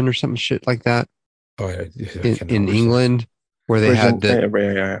 Bridgerton or some shit like that. Oh, yeah. In England, where they had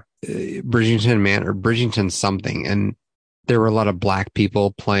the Bridgerton Man or Bridgerton something, and there were a lot of black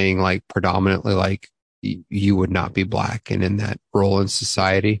people playing like predominantly like you would not be black and in that role in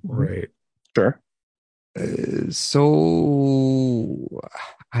society. Right. Sure. So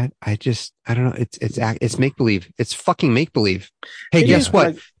I don't know. It's make believe. It's fucking make believe. Hey, It guess is, what?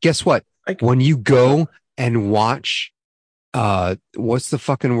 like- Guess what? like- When you go and watch, what's the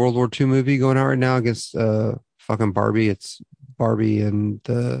fucking World War II movie going out right now against fucking Barbie? It's Barbie and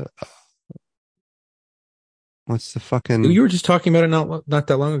the what's the fucking? You were just talking about it not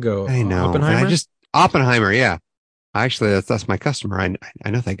that long ago. I know. Oppenheimer. And Oppenheimer. Yeah, actually, that's my customer. I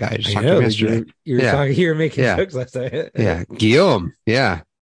know that guy. I just I talked to know him that yesterday. you're Yeah. talking. You're making Yeah. jokes last night. Yeah, Guillaume. Yeah,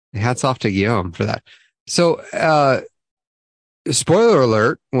 hats off to Guillaume for that. So, spoiler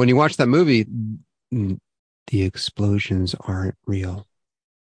alert: when you watch that movie, the explosions aren't real.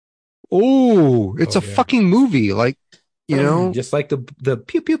 Oh, it's a yeah. fucking movie. Like, you know, just like the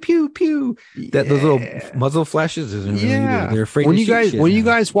pew pew pew pew that those little muzzle flashes isn't really. Yeah. They're afraid. When to you shoot guys shit when you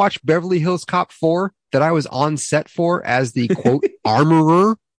now. guys watch Beverly Hills Cop 4 that I was on set for as the quote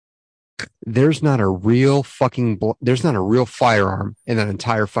armorer, there's not a real firearm in that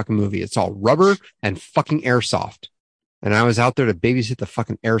entire fucking movie. It's all rubber and fucking airsoft. And I was out there to babysit the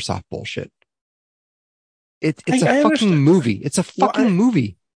fucking airsoft bullshit. It's a I fucking understand. movie. It's a fucking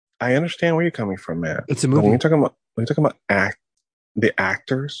movie. I understand where you're coming from, man. It's a But movie. when you're talking about the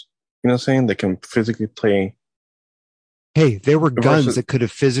actors, you know what I'm saying? They can physically play. Hey, there were guns Versus- that could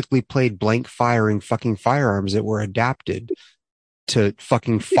have physically played blank firing fucking firearms that were adapted to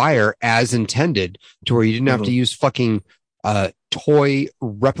fucking fire as intended, to where you didn't have to use fucking toy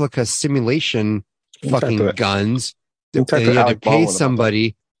replica simulation fucking guns. You And you had to pay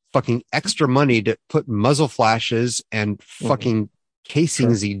somebody fucking extra money to put muzzle flashes and fucking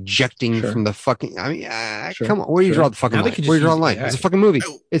casings ejecting from the fucking. I mean, come on, where do you draw the fucking line? Where do you draw the line? It's a fucking movie.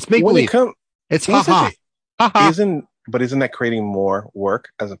 It's make believe. It's haha. Isn't that creating more work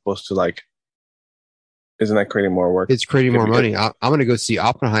as opposed to like? Isn't that creating more work? It's creating more money. I'm going to go see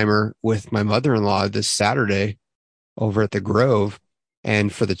Oppenheimer with my mother-in-law this Saturday over at the Grove.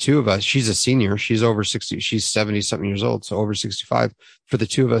 And for the two of us, she's a senior. She's over 60. She's 70 something years old. So over 65 for the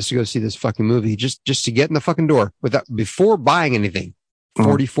two of us to go see this fucking movie, just to get in the fucking door without, before buying anything,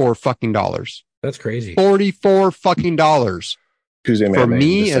 $44 fucking dollars. That's crazy. $44 fucking dollars. Tuesday For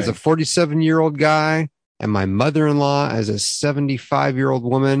me as a 47-year-old guy and my mother-in-law as a 75-year-old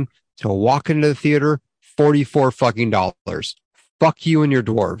woman to walk into the theater, $44 fucking dollars. Fuck you and your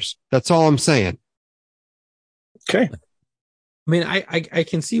dwarves. That's all I'm saying. Okay. I mean, I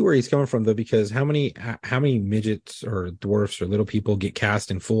can see where he's coming from though, because how many midgets or dwarfs or little people get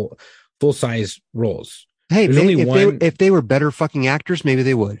cast in full size roles? Hey, maybe if they were better fucking actors, maybe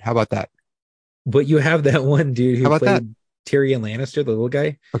they would. How about that? But you have that one dude who played that? Tyrion Lannister, the little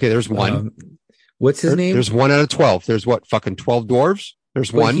guy. Okay, there's one. What's his name? There's 1 out of 12. There's what? Fucking 12 dwarves?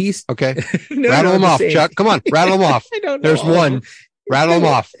 There's one. Okay. Rattle them off, Chuck. Come on. Rattle them off. I don't know. There's one. Rattle them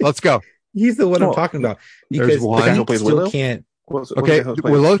off. Let's go. He's the one I'm talking about. Because there's one. The guy still can't. Okay.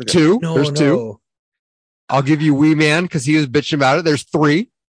 Willow, 2. No, there's 2. I'll give you Wee Man because he was bitching about it. There's 3.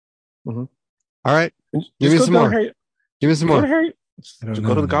 Mm-hmm. All right. Give me some more. Give me some more. Just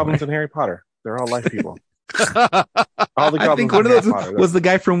go to the goblins and Harry Potter. They're all life people. All the goblins. I think one of those was the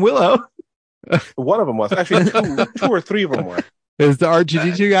guy from Willow. One of them was. Actually, two or three of them were. Is the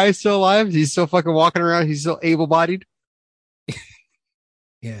R2D2 guy still alive? He's still fucking walking around. He's still able-bodied.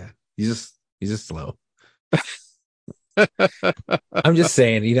 Yeah, he's just slow. I'm just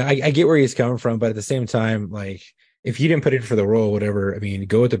saying, I get where he's coming from, but at the same time, like, if you didn't put in for the role, whatever, I mean,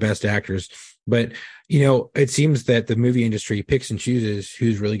 go with the best actors. But it seems that the movie industry picks and chooses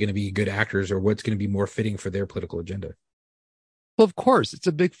who's really going to be good actors or what's going to be more fitting for their political agenda. Well, of course, it's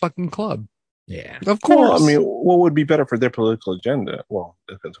a big fucking club. Yeah, of course. Well, I mean, what would be better for their political agenda? Well,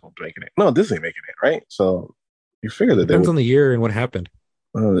 it depends on who's making it. No, Disney making it, right? So you figure that depends on the year and what happened.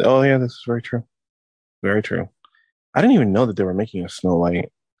 Oh yeah, this is very true. Very true. I didn't even know that they were making a Snow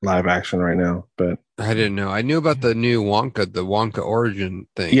White live action right now, but I didn't know. I knew about the new Wonka, the Wonka origin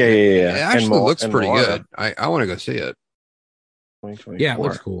thing. Yeah. It actually looks pretty good. I want to go see it. Yeah, it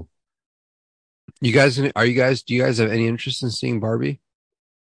looks cool. Do you guys have any interest in seeing Barbie?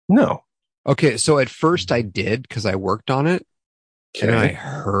 No. Okay, so at first I did because I worked on it, and then I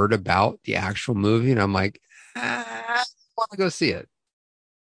heard about the actual movie, and I'm like, I want to go see it.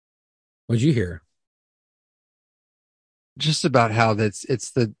 What'd you hear? Just about how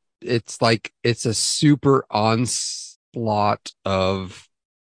it's a super onslaught of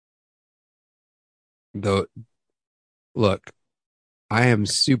the look. I am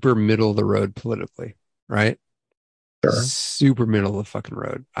super middle of the road politically, right? Sure. Super middle of the fucking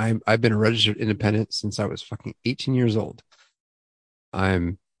road. I've been a registered independent since I was fucking 18 years old.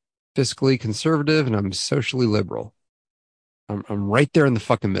 I'm fiscally conservative and I'm socially liberal. I'm right there in the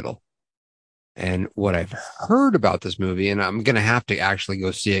fucking middle. And what I've heard about this movie, and I'm going to have to actually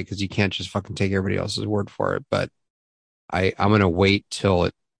go see it because you can't just fucking take everybody else's word for it. But I'm going to wait till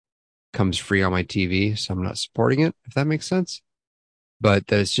it comes free on my TV. So I'm not supporting it, if that makes sense. But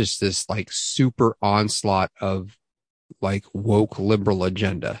that it's just this like super onslaught of like woke liberal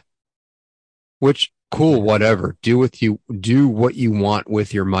agenda, which cool, whatever. Do what you want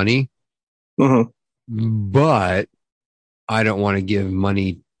with your money. But I don't want to give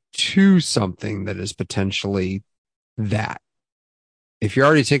money to something that is potentially that. If you're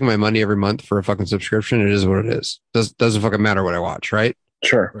already taking my money every month for a fucking subscription, it is what it is. Doesn't fucking matter what I watch, right?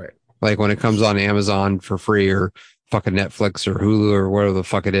 Sure. Right. Like when it comes on Amazon for free or fucking Netflix or Hulu or whatever the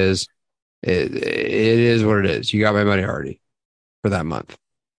fuck it is what it is. You got my money already for that month.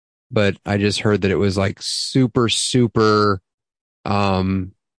 But I just heard that it was like super, super,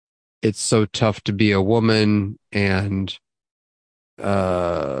 it's so tough to be a woman and She's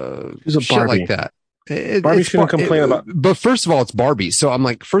a shit Barbie. like that. Barbie shouldn't complain about. But first of all, it's Barbie. So I'm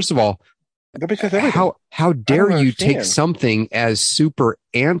like, first of all, That bitch has everything. how dare you take understand. something as super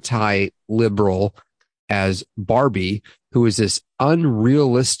anti-liberal as Barbie, who is this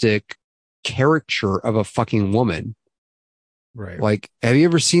unrealistic caricature of a fucking woman? Right. Like, have you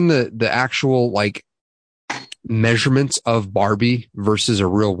ever seen the actual like measurements of Barbie versus a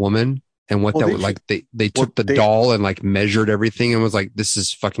real woman? And what Well, that would like, they took the doll and like measured everything and was like, this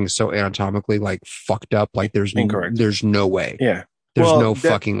is fucking so anatomically like fucked up. Like there's Incorrect. there's no way. Yeah. There's no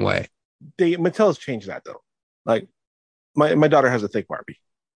fucking way. Mattel's changed that though. Like my daughter has a thick Barbie.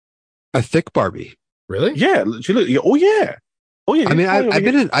 A thick Barbie. Really? Yeah. She look. Oh yeah. Oh yeah. I mean,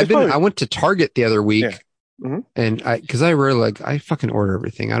 I went to Target the other week. Yeah. Mm-hmm. And because I really like, I fucking order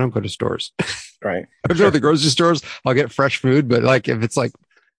everything. I don't go to stores. Right. I go to the grocery stores. I'll get fresh food, but like if it's like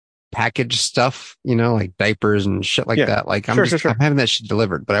packaged stuff, you know, like diapers and shit like that, like I'm I'm having that shit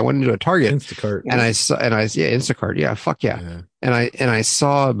delivered. But I went into a Target, Instacart, and I saw Instacart, yeah, fuck yeah. And I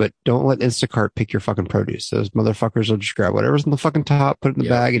saw, but don't let Instacart pick your fucking produce. Those motherfuckers will just grab whatever's in the fucking top, put it in the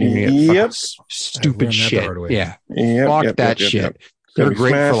bag, and you're gonna get stupid shit. Yeah, fuck that shit. They're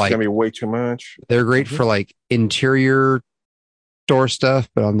great for like, it's gonna be way too much. They're great for like interior store stuff,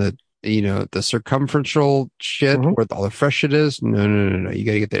 but on the, you know, the circumferential shit where all the fresh shit is, no. You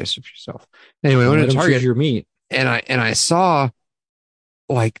got to get that stuff yourself. Anyway, I went to Target your meat, and I saw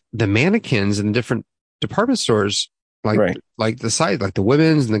like the mannequins in different department stores, like the side, like the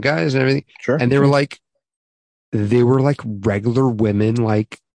women's and the guys and everything. Sure. And they were like regular women,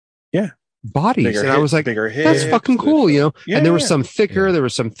 like bodies, bigger and I was like, that's fucking cool, you know. And there was some thicker, there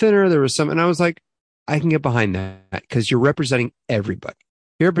was some thinner, there was some, and I was like, I can get behind that because you're representing everybody.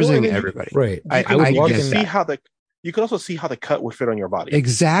 You're representing everybody, right? I was walking. See how you can also see how the cut would fit on your body.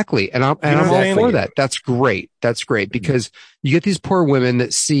 Exactly, and I'm all for that. That's great. That's great because you get these poor women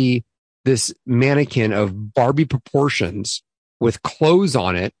that see this mannequin of Barbie proportions with clothes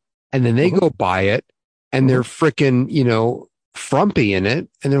on it, and then they go buy it, and they're freaking, you know, frumpy in it,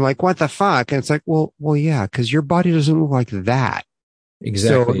 and they're like, what the fuck? And it's like, well, yeah, because your body doesn't look like that.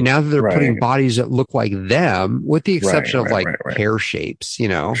 Exactly. So now that they're putting bodies that look like them, with the exception of like hair shapes, you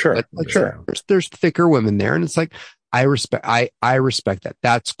know, there's thicker women there, and it's like, I respect that.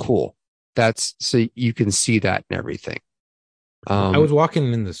 That's cool. That's so you can see that and everything. I was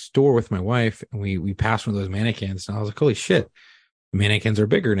walking in the store with my wife, and we passed one of those mannequins, and I was like, holy shit, the mannequins are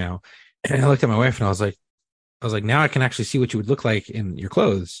bigger now. And I looked at my wife, and I was like, now I can actually see what you would look like in your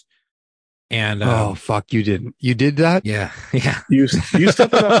clothes. And oh fuck, you did that? Yeah. You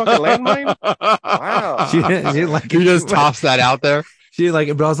stepped on that fucking landmine? Wow. She didn't like you just tossed that out there. She didn't like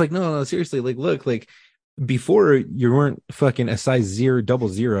it, but I was like, no, seriously, like look, like before you weren't fucking a size 000,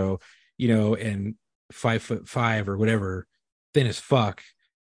 you know, and 5'5" or whatever, thin as fuck,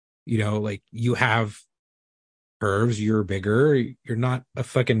 you know, like you have curves, you're bigger, you're not a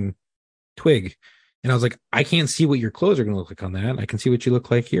fucking twig. And I was like, I can't see what your clothes are going to look like on that. I can see what you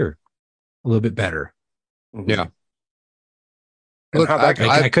look like here a little bit better. Yeah. Look,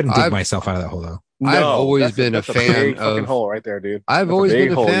 I couldn't dig myself out of that hole though. I've always been a fan of hole right there, dude. I've always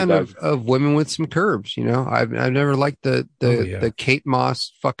been a fan of women with some curves. You know, I've never liked the Kate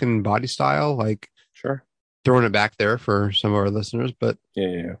Moss fucking body style. Like, throwing it back there for some of our listeners, but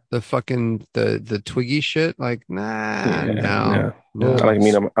the fucking the twiggy shit, like, no.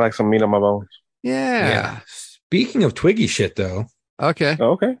 I like some meat on my bones. Yeah. Speaking of twiggy shit, though. Okay.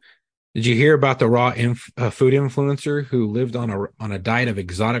 Did you hear about the raw food influencer who lived on a diet of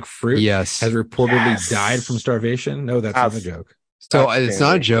exotic fruit? Yes. Has reportedly died from starvation? No, that's not a joke. So it's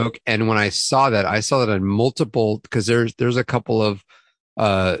not a joke. And when I saw that on multiple, because there's a couple of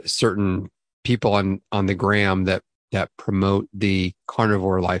certain people on the gram that promote the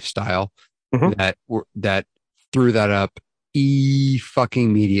carnivore lifestyle. that threw that up fucking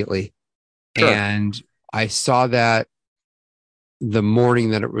immediately. Sure. And I saw that the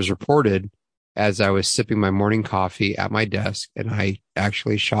morning that it was reported as I was sipping my morning coffee at my desk, and I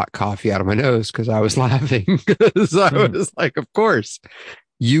actually shot coffee out of my nose because I was laughing because I was like, of course,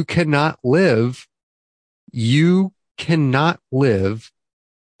 you cannot live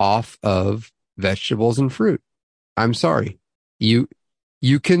off of vegetables and fruit. I'm sorry. You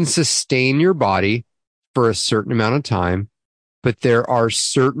can sustain your body for a certain amount of time, but there are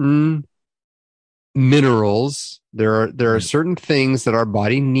certain minerals. There are certain things that our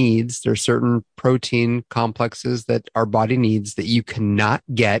body needs. There are certain protein complexes that our body needs that you cannot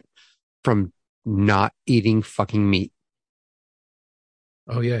get from not eating fucking meat.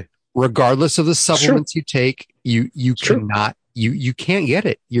 Oh yeah. Regardless of the supplements you take, you cannot, you can't get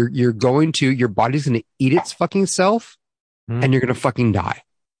it. Your body's going to eat its fucking self and you're going to fucking die.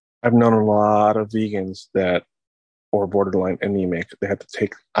 I've known a lot of vegans that or borderline anemic. They have to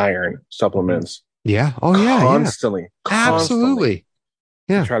take iron supplements. Yeah. Oh yeah. Constantly. Absolutely.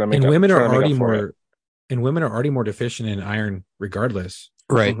 Yeah. Try to make and up, women try are to make already up for more it. and women are already more deficient in iron regardless.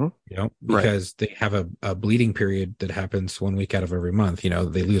 Right. You know, because they have a bleeding period that happens 1 week out of every month. You know,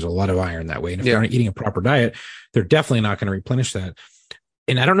 they lose a lot of iron that way. And if they're not eating a proper diet, they're definitely not going to replenish that.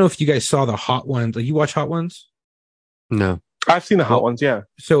 And I don't know if you guys saw the Hot Ones. Like, you watch Hot Ones? No. I've seen the Hot Ones, yeah.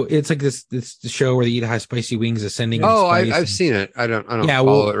 So it's like this show where they eat high spicy wings ascending. Oh, I've seen it. I don't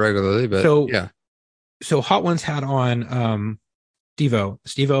follow it regularly, but So Hot Ones had on Steve-O.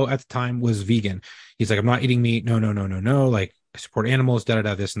 Steve-O at the time was vegan. He's like, I'm not eating meat. No. Like, I support animals,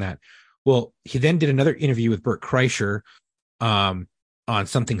 this and that. Well, he then did another interview with Bert Kreischer on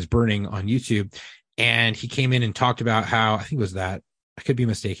Something's Burning on YouTube. And he came in and talked about how, I think it was that, I could be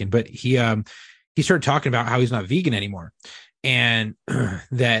mistaken, but he started talking about how he's not vegan anymore. And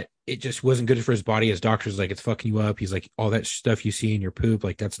that it just wasn't good for his body. His doctor's like, it's fucking you up. He's like, all that stuff you see in your poop,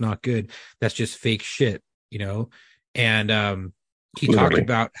 like, that's not good. That's just fake shit, you know? And he talked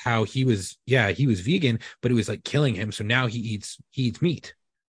about how he was vegan, but it was like killing him. So now he eats meat.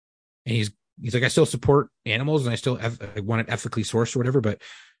 And he's like, I still support animals and I want it ethically sourced or whatever, but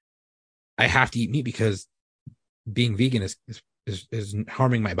I have to eat meat because being vegan is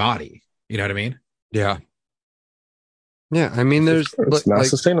harming my body. You know what I mean? Yeah. Yeah, I mean, it's not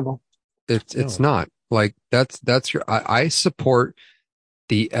sustainable. It's not. Like, that's your. I support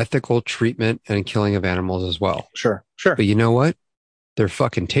the ethical treatment and killing of animals as well. Sure. But you know what? They're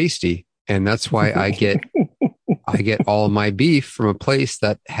fucking tasty, and that's why I get all of my beef from a place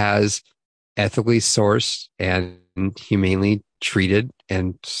that has ethically sourced and humanely treated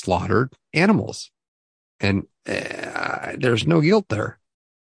and slaughtered animals, and there's no guilt there.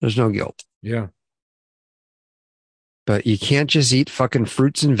 There's no guilt. Yeah. But you can't just eat fucking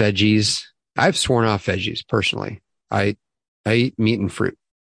fruits and veggies. I've sworn off veggies personally. I eat meat and fruit.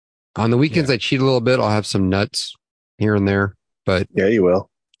 On the weekends, I cheat a little bit. I'll have some nuts here and there. But yeah, you will.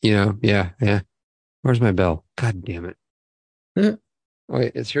 You know, yeah. Where's my bell? God damn it.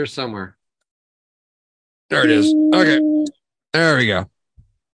 Wait, it's here somewhere. There it is. Okay. There we go.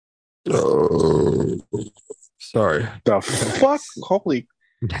 Oh, sorry. The fuck? Holy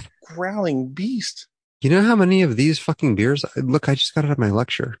growling beast. You know how many of these fucking beers? Look, I just got it at my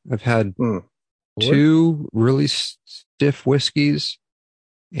lecture. I've had 2 really stiff whiskeys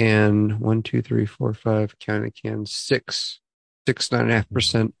and 1, 2, 3, 4, 5 cans, 6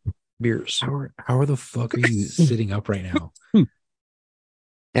 9.5% beers. How are the fuck are you sitting up right now?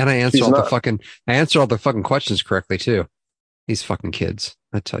 And I answer all the fucking questions correctly too. These fucking kids.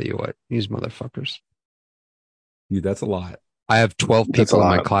 I tell you what, these motherfuckers. Dude, that's a lot. I have 12 people in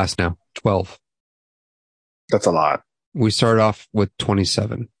my class now. 12. That's a lot. We started off with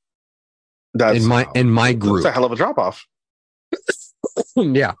 27. That's in my group. That's a hell of a drop off.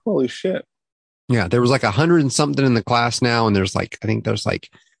 Yeah. Holy shit. Yeah, there was like 100 and something in the class now, and I think there's like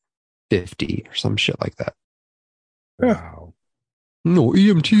 50 or some shit like that. Wow. No,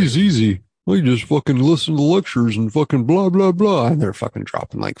 EMT is easy. I just fucking listen to lectures and fucking blah, blah, blah. And they're fucking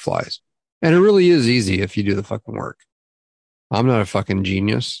dropping like flies. And it really is easy if you do the fucking work. I'm not a fucking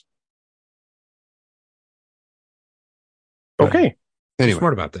genius. Okay. Anyway.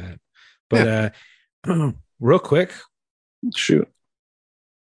 Smart about that. But real quick. Shoot.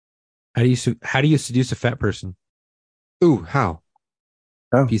 How do you seduce a fat person? Ooh, how?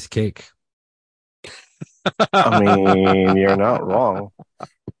 Piece of cake. I mean, you're not wrong.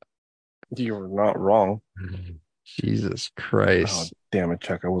 You're not wrong. Jesus Christ. Oh, damn it,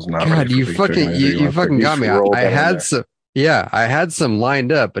 Chuck. I was not God, ready you fucking got me. I had some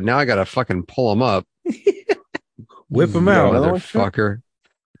lined up, but now I got to fucking pull them up. Whip them out, motherfucker.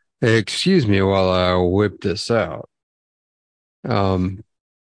 Hey, excuse me while I whip this out. Behind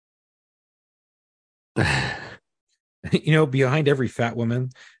every fat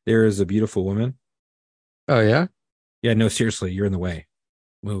woman, there is a beautiful woman. Oh yeah. Yeah, no, seriously, you're in the way.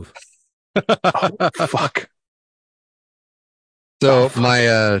 Move. Oh, fuck. So Oh,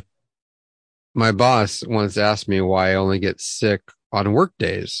 fuck. my boss once asked me why I only get sick on work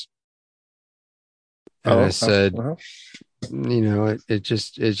days. And I said, it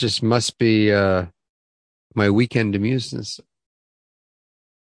just must be my weekend immune system.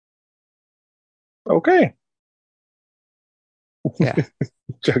 Okay. Yeah.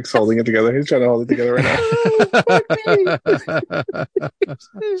 Chuck's holding it together. He's trying to hold it together right now.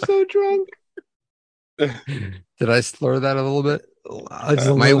 I'm so drunk. Did I slur that a little bit? My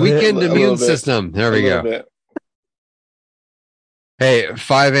My weekend A immune little bit. system. There we go. Bit. Hey,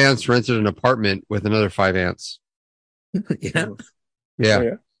 5 ants rented an apartment with another 5 ants. Yeah. Yeah. Oh,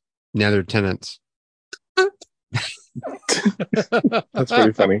 yeah. Now they're tenants. That's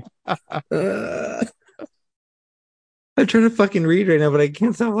pretty funny. I'm trying to fucking read right now, but I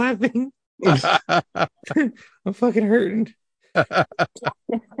can't stop laughing. I'm fucking hurting. Why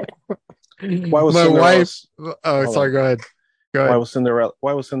was my Cinderella? wife? Oh, Hold sorry. on. Go ahead. Go ahead.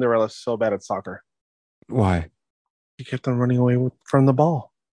 Why was Cinderella so bad at soccer? Why? She kept on running away from the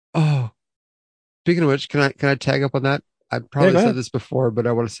ball. Oh, speaking of which, can I tag up on that? I probably go said ahead. this before, but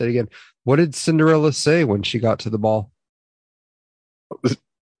I want to say it again. What did Cinderella say when she got to the ball?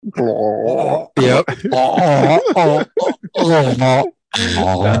 Yep.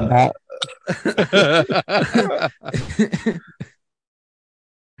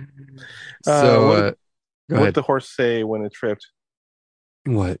 So, go what Uh, ahead. the horse say when it tripped?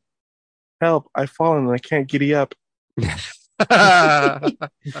 What? Help! I've fallen and I can't giddy up.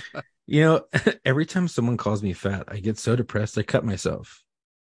 Every time someone calls me fat, I get so depressed I cut myself.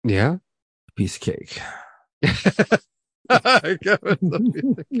 Yeah. Piece of cake.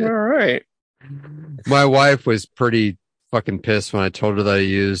 All right. My wife was pretty fucking pissed when I told her that I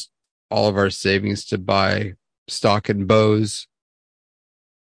used all of our savings to buy stock and bows.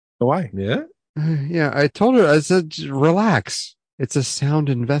 Why? Yeah. Yeah, I told her, I said, relax. It's a sound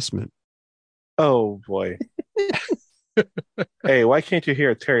investment. Oh boy. Hey, why can't you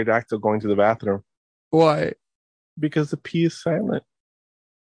hear a pterodactyl going to the bathroom? Why? Because the P is silent.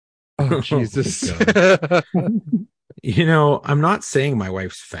 Oh, Jesus. I'm not saying my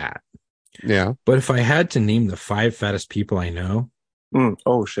wife's fat, Yeah. but if I had to name the 5 fattest people I know,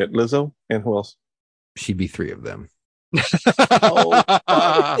 Oh shit, Lizzo and who else? she'd be 3 of them. Oh,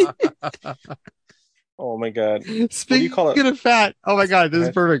 oh my god. Speaking of fat, oh my god, this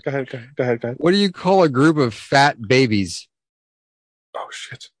is perfect. Go ahead. What do you call a group of fat babies? Oh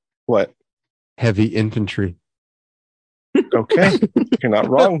shit. What? Heavy infantry. Okay. You're not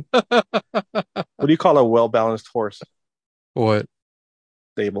wrong. What do you call a well-balanced horse? What?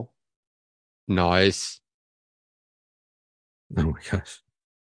 Stable. Nice. Oh my gosh.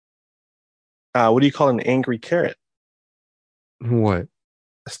 What do you call an angry carrot? What?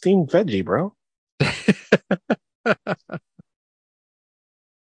 A steamed veggie, bro.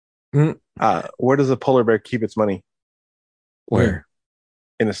 Where does a polar bear keep its money? Where?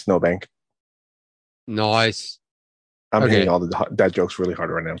 In a snowbank. Nice. I'm hitting all the dad jokes really hard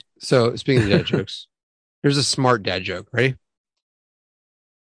right now. So, speaking of dad jokes, here's a smart dad joke. Ready?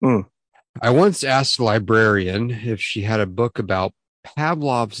 I once asked a librarian if she had a book about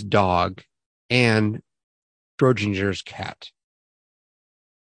Pavlov's dog and Schrodinger's cat.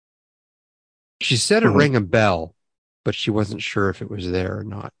 She said it rang a bell, but she wasn't sure if it was there or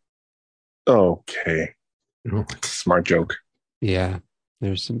not. Okay. Smart joke. Yeah.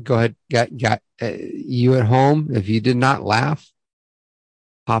 There's some. Go ahead. Got you at home. If you did not laugh,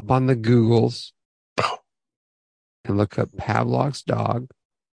 hop on the Googles and look up Pavlov's dog.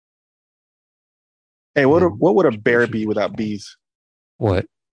 Hey, what would a bear be without bees? What?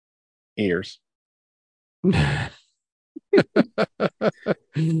 Ears. What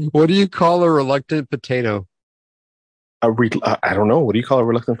do you call a reluctant potato? I don't know. What do you call a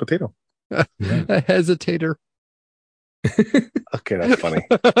reluctant potato? A hesitator. Okay, that's funny.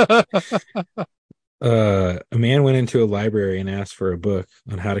 A man went into a library and asked for a book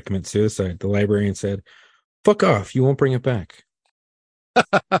on how to commit suicide. The librarian said, "Fuck off. You won't bring it back."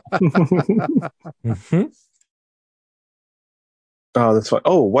 Mm-hmm. Oh, that's fun.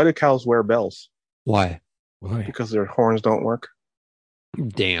 Oh, why do cows wear bells? Why? Because their horns don't work.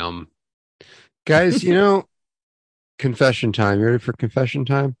 Damn. Guys, confession time. You ready for confession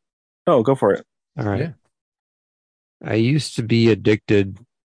time? Oh, go for it. All right. Yeah. I used to be addicted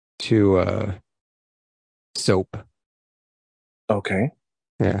to soap. Okay.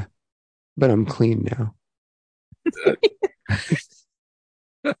 Yeah. But I'm clean now.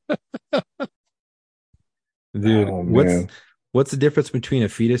 Dude, Oh, man. what's the difference between a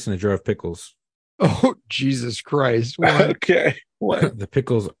fetus and a jar of pickles? Oh, Jesus Christ. What? Okay. What? The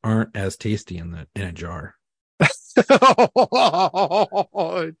pickles aren't as tasty in a jar.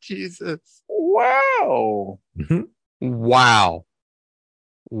 Oh, Jesus. Wow. Wow.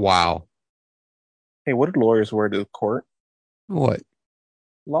 Wow. Hey, what did lawyers wear to court? What?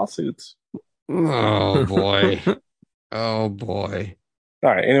 Lawsuits. Oh, boy. Oh, boy. All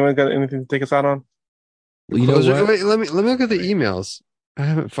right. Anyone got anything to take us out on? You know what? Wait, let me look at the emails. I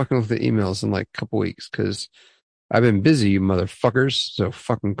haven't fucking looked at the emails in like a couple weeks because I've been busy, you motherfuckers. So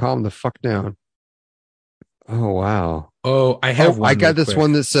fucking calm the fuck down. Oh, wow. Oh, I have one. I got real this quick.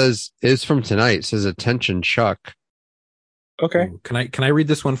 one that says is from tonight. It says attention, Chuck. Okay. Ooh, can I read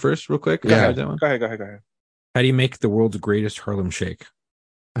this one first, real quick? Yeah. Read that one? Go ahead. How do you make the world's greatest Harlem Shake?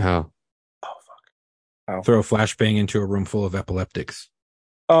 Oh. Oh, fuck. Oh. Throw a flashbang into a room full of epileptics.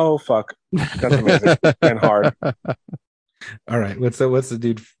 Oh, fuck. That's amazing. And hard. All right. What's the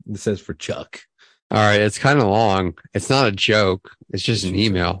dude that says for Chuck? All right. It's kind of long. It's not a joke. It's just an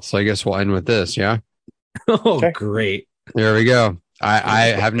email. So I guess we'll end with this. Yeah. Oh, Okay. great. There we go. I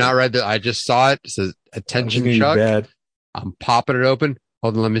have not read that. I just saw it. It says attention, This is gonna be Chuck. bad. I'm popping it open.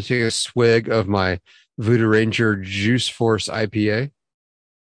 Hold on. Let me take a swig of my Voodoo Ranger Juice Force IPA.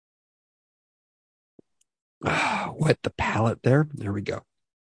 Wet the palate there. There we go.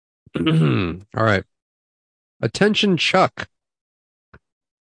 All right. Attention, Chuck.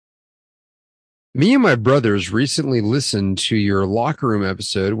 Me and my brothers recently listened to your locker room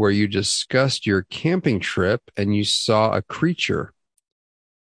episode where you discussed your camping trip and you saw a creature.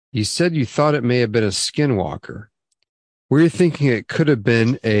 You said you thought it may have been a skinwalker. We're thinking it could have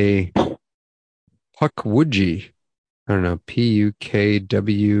been a Pukwudgie. I don't know, Pukwudgie.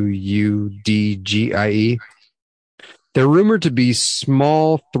 They're rumored to be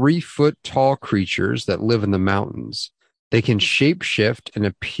small, 3-foot tall creatures that live in the mountains. They can shapeshift and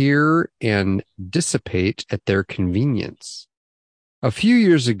appear and dissipate at their convenience. A few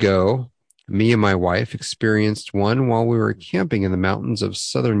years ago, me and my wife experienced one while we were camping in the mountains of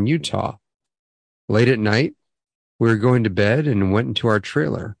southern Utah. Late at night, we were going to bed and went into our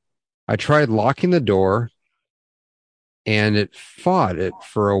trailer. I tried locking the door, and it fought it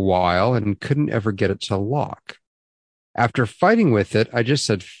for a while and couldn't ever get it to lock. After fighting with it, I just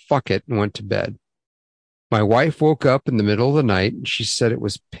said, fuck it, and went to bed. My wife woke up in the middle of the night and she said it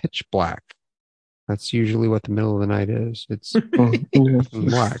was pitch black. That's usually what the middle of the night is. It's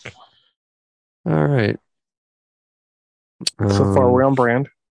black. All right. So far, we're on brand.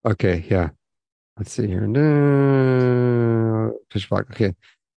 Okay, yeah. Let's see here. Pitch black. Okay.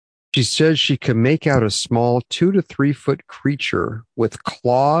 She says she could make out a small 2 to 3 foot creature with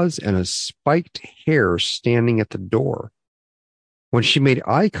claws and a spiked hair standing at the door. When she made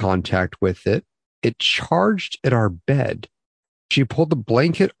eye contact with it, it charged at our bed. She pulled the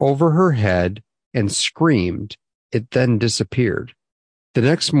blanket over her head and screamed. It then disappeared. The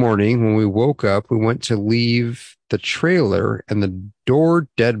next morning, when we woke up, we went to leave the trailer and the door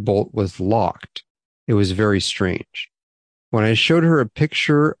deadbolt was locked. It was very strange. When I showed her a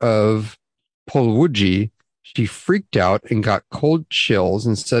picture of Pukwudgie, she freaked out and got cold chills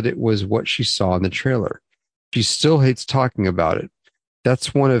and said it was what she saw in the trailer. She still hates talking about it.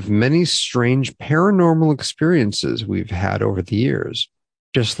 That's one of many strange paranormal experiences we've had over the years.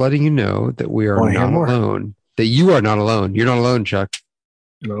 Just letting you know that we are not alone. That you are not alone. You're not alone, Chuck.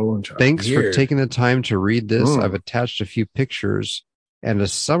 No, Chuck. Thanks for Weird. taking the time to read this. I've attached a few pictures and a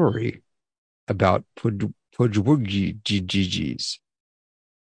summary about Pukwudgies.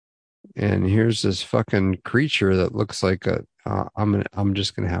 And here's this fucking creature that looks like a. I'm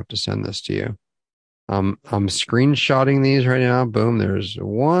just gonna have to send this to you. I'm screenshotting these right now. Boom, there's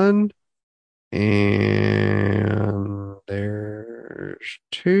one, and there's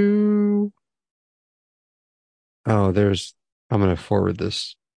two. Oh, I'm gonna forward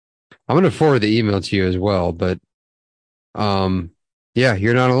this. I'm gonna forward the email to you as well. But, yeah,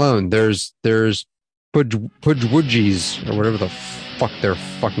 you're not alone. There's Pukwudgies or whatever the fuck they're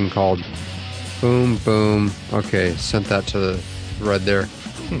fucking called. Boom, boom. Okay, sent that to the thread there.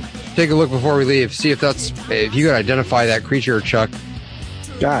 Take a look before we leave. See if you can identify that creature, Chuck.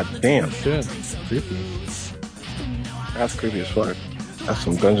 God damn. Shit. Creepy. That's creepy as fuck. That's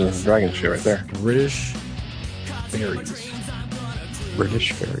some Dungeons and Dragons shit right there. British fairies.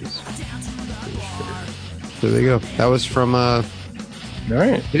 British fairies. So there you go. That was from All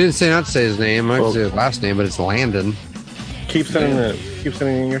right. he didn't say not to say his name. I can say his last name, but it's Landon. Keep sending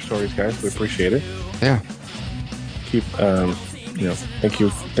in your stories, guys. We appreciate it. Yeah. Keep thank you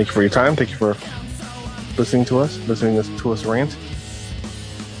for your time. Thank you for listening to us rant.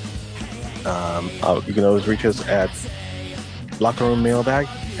 You can always reach us at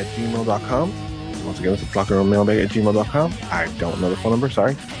lockerroommailbag@gmail.com. Once again, it's lockerroommailbag@gmail.com. I don't know the phone number.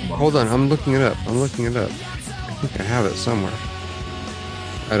 Sorry. Hold on, I'm looking it up. I think I have it somewhere.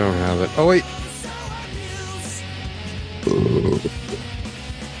 I don't have it. Oh wait.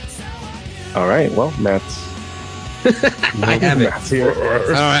 All right. Well, Matt's. I have it. Matt's here. I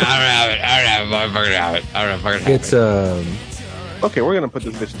don't have it. It's Okay, we're gonna put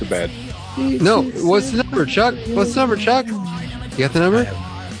this bitch to bed. No, what's the number, Chuck? You got the number?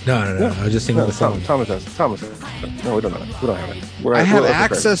 No. I was just thinking of the song. Thomas has. No, we don't know. We don't have it. I have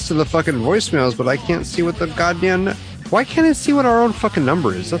access to the fucking voicemails, but I can't see what the goddamn. Why can't I see what our own fucking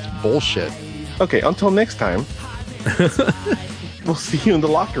number is? That's bullshit. Okay, until next time. We'll see you in the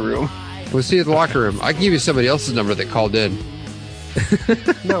locker room. We'll see you at the locker room. I can give you somebody else's number that called in.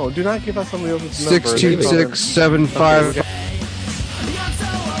 No, do not give us somebody else's number. 62675.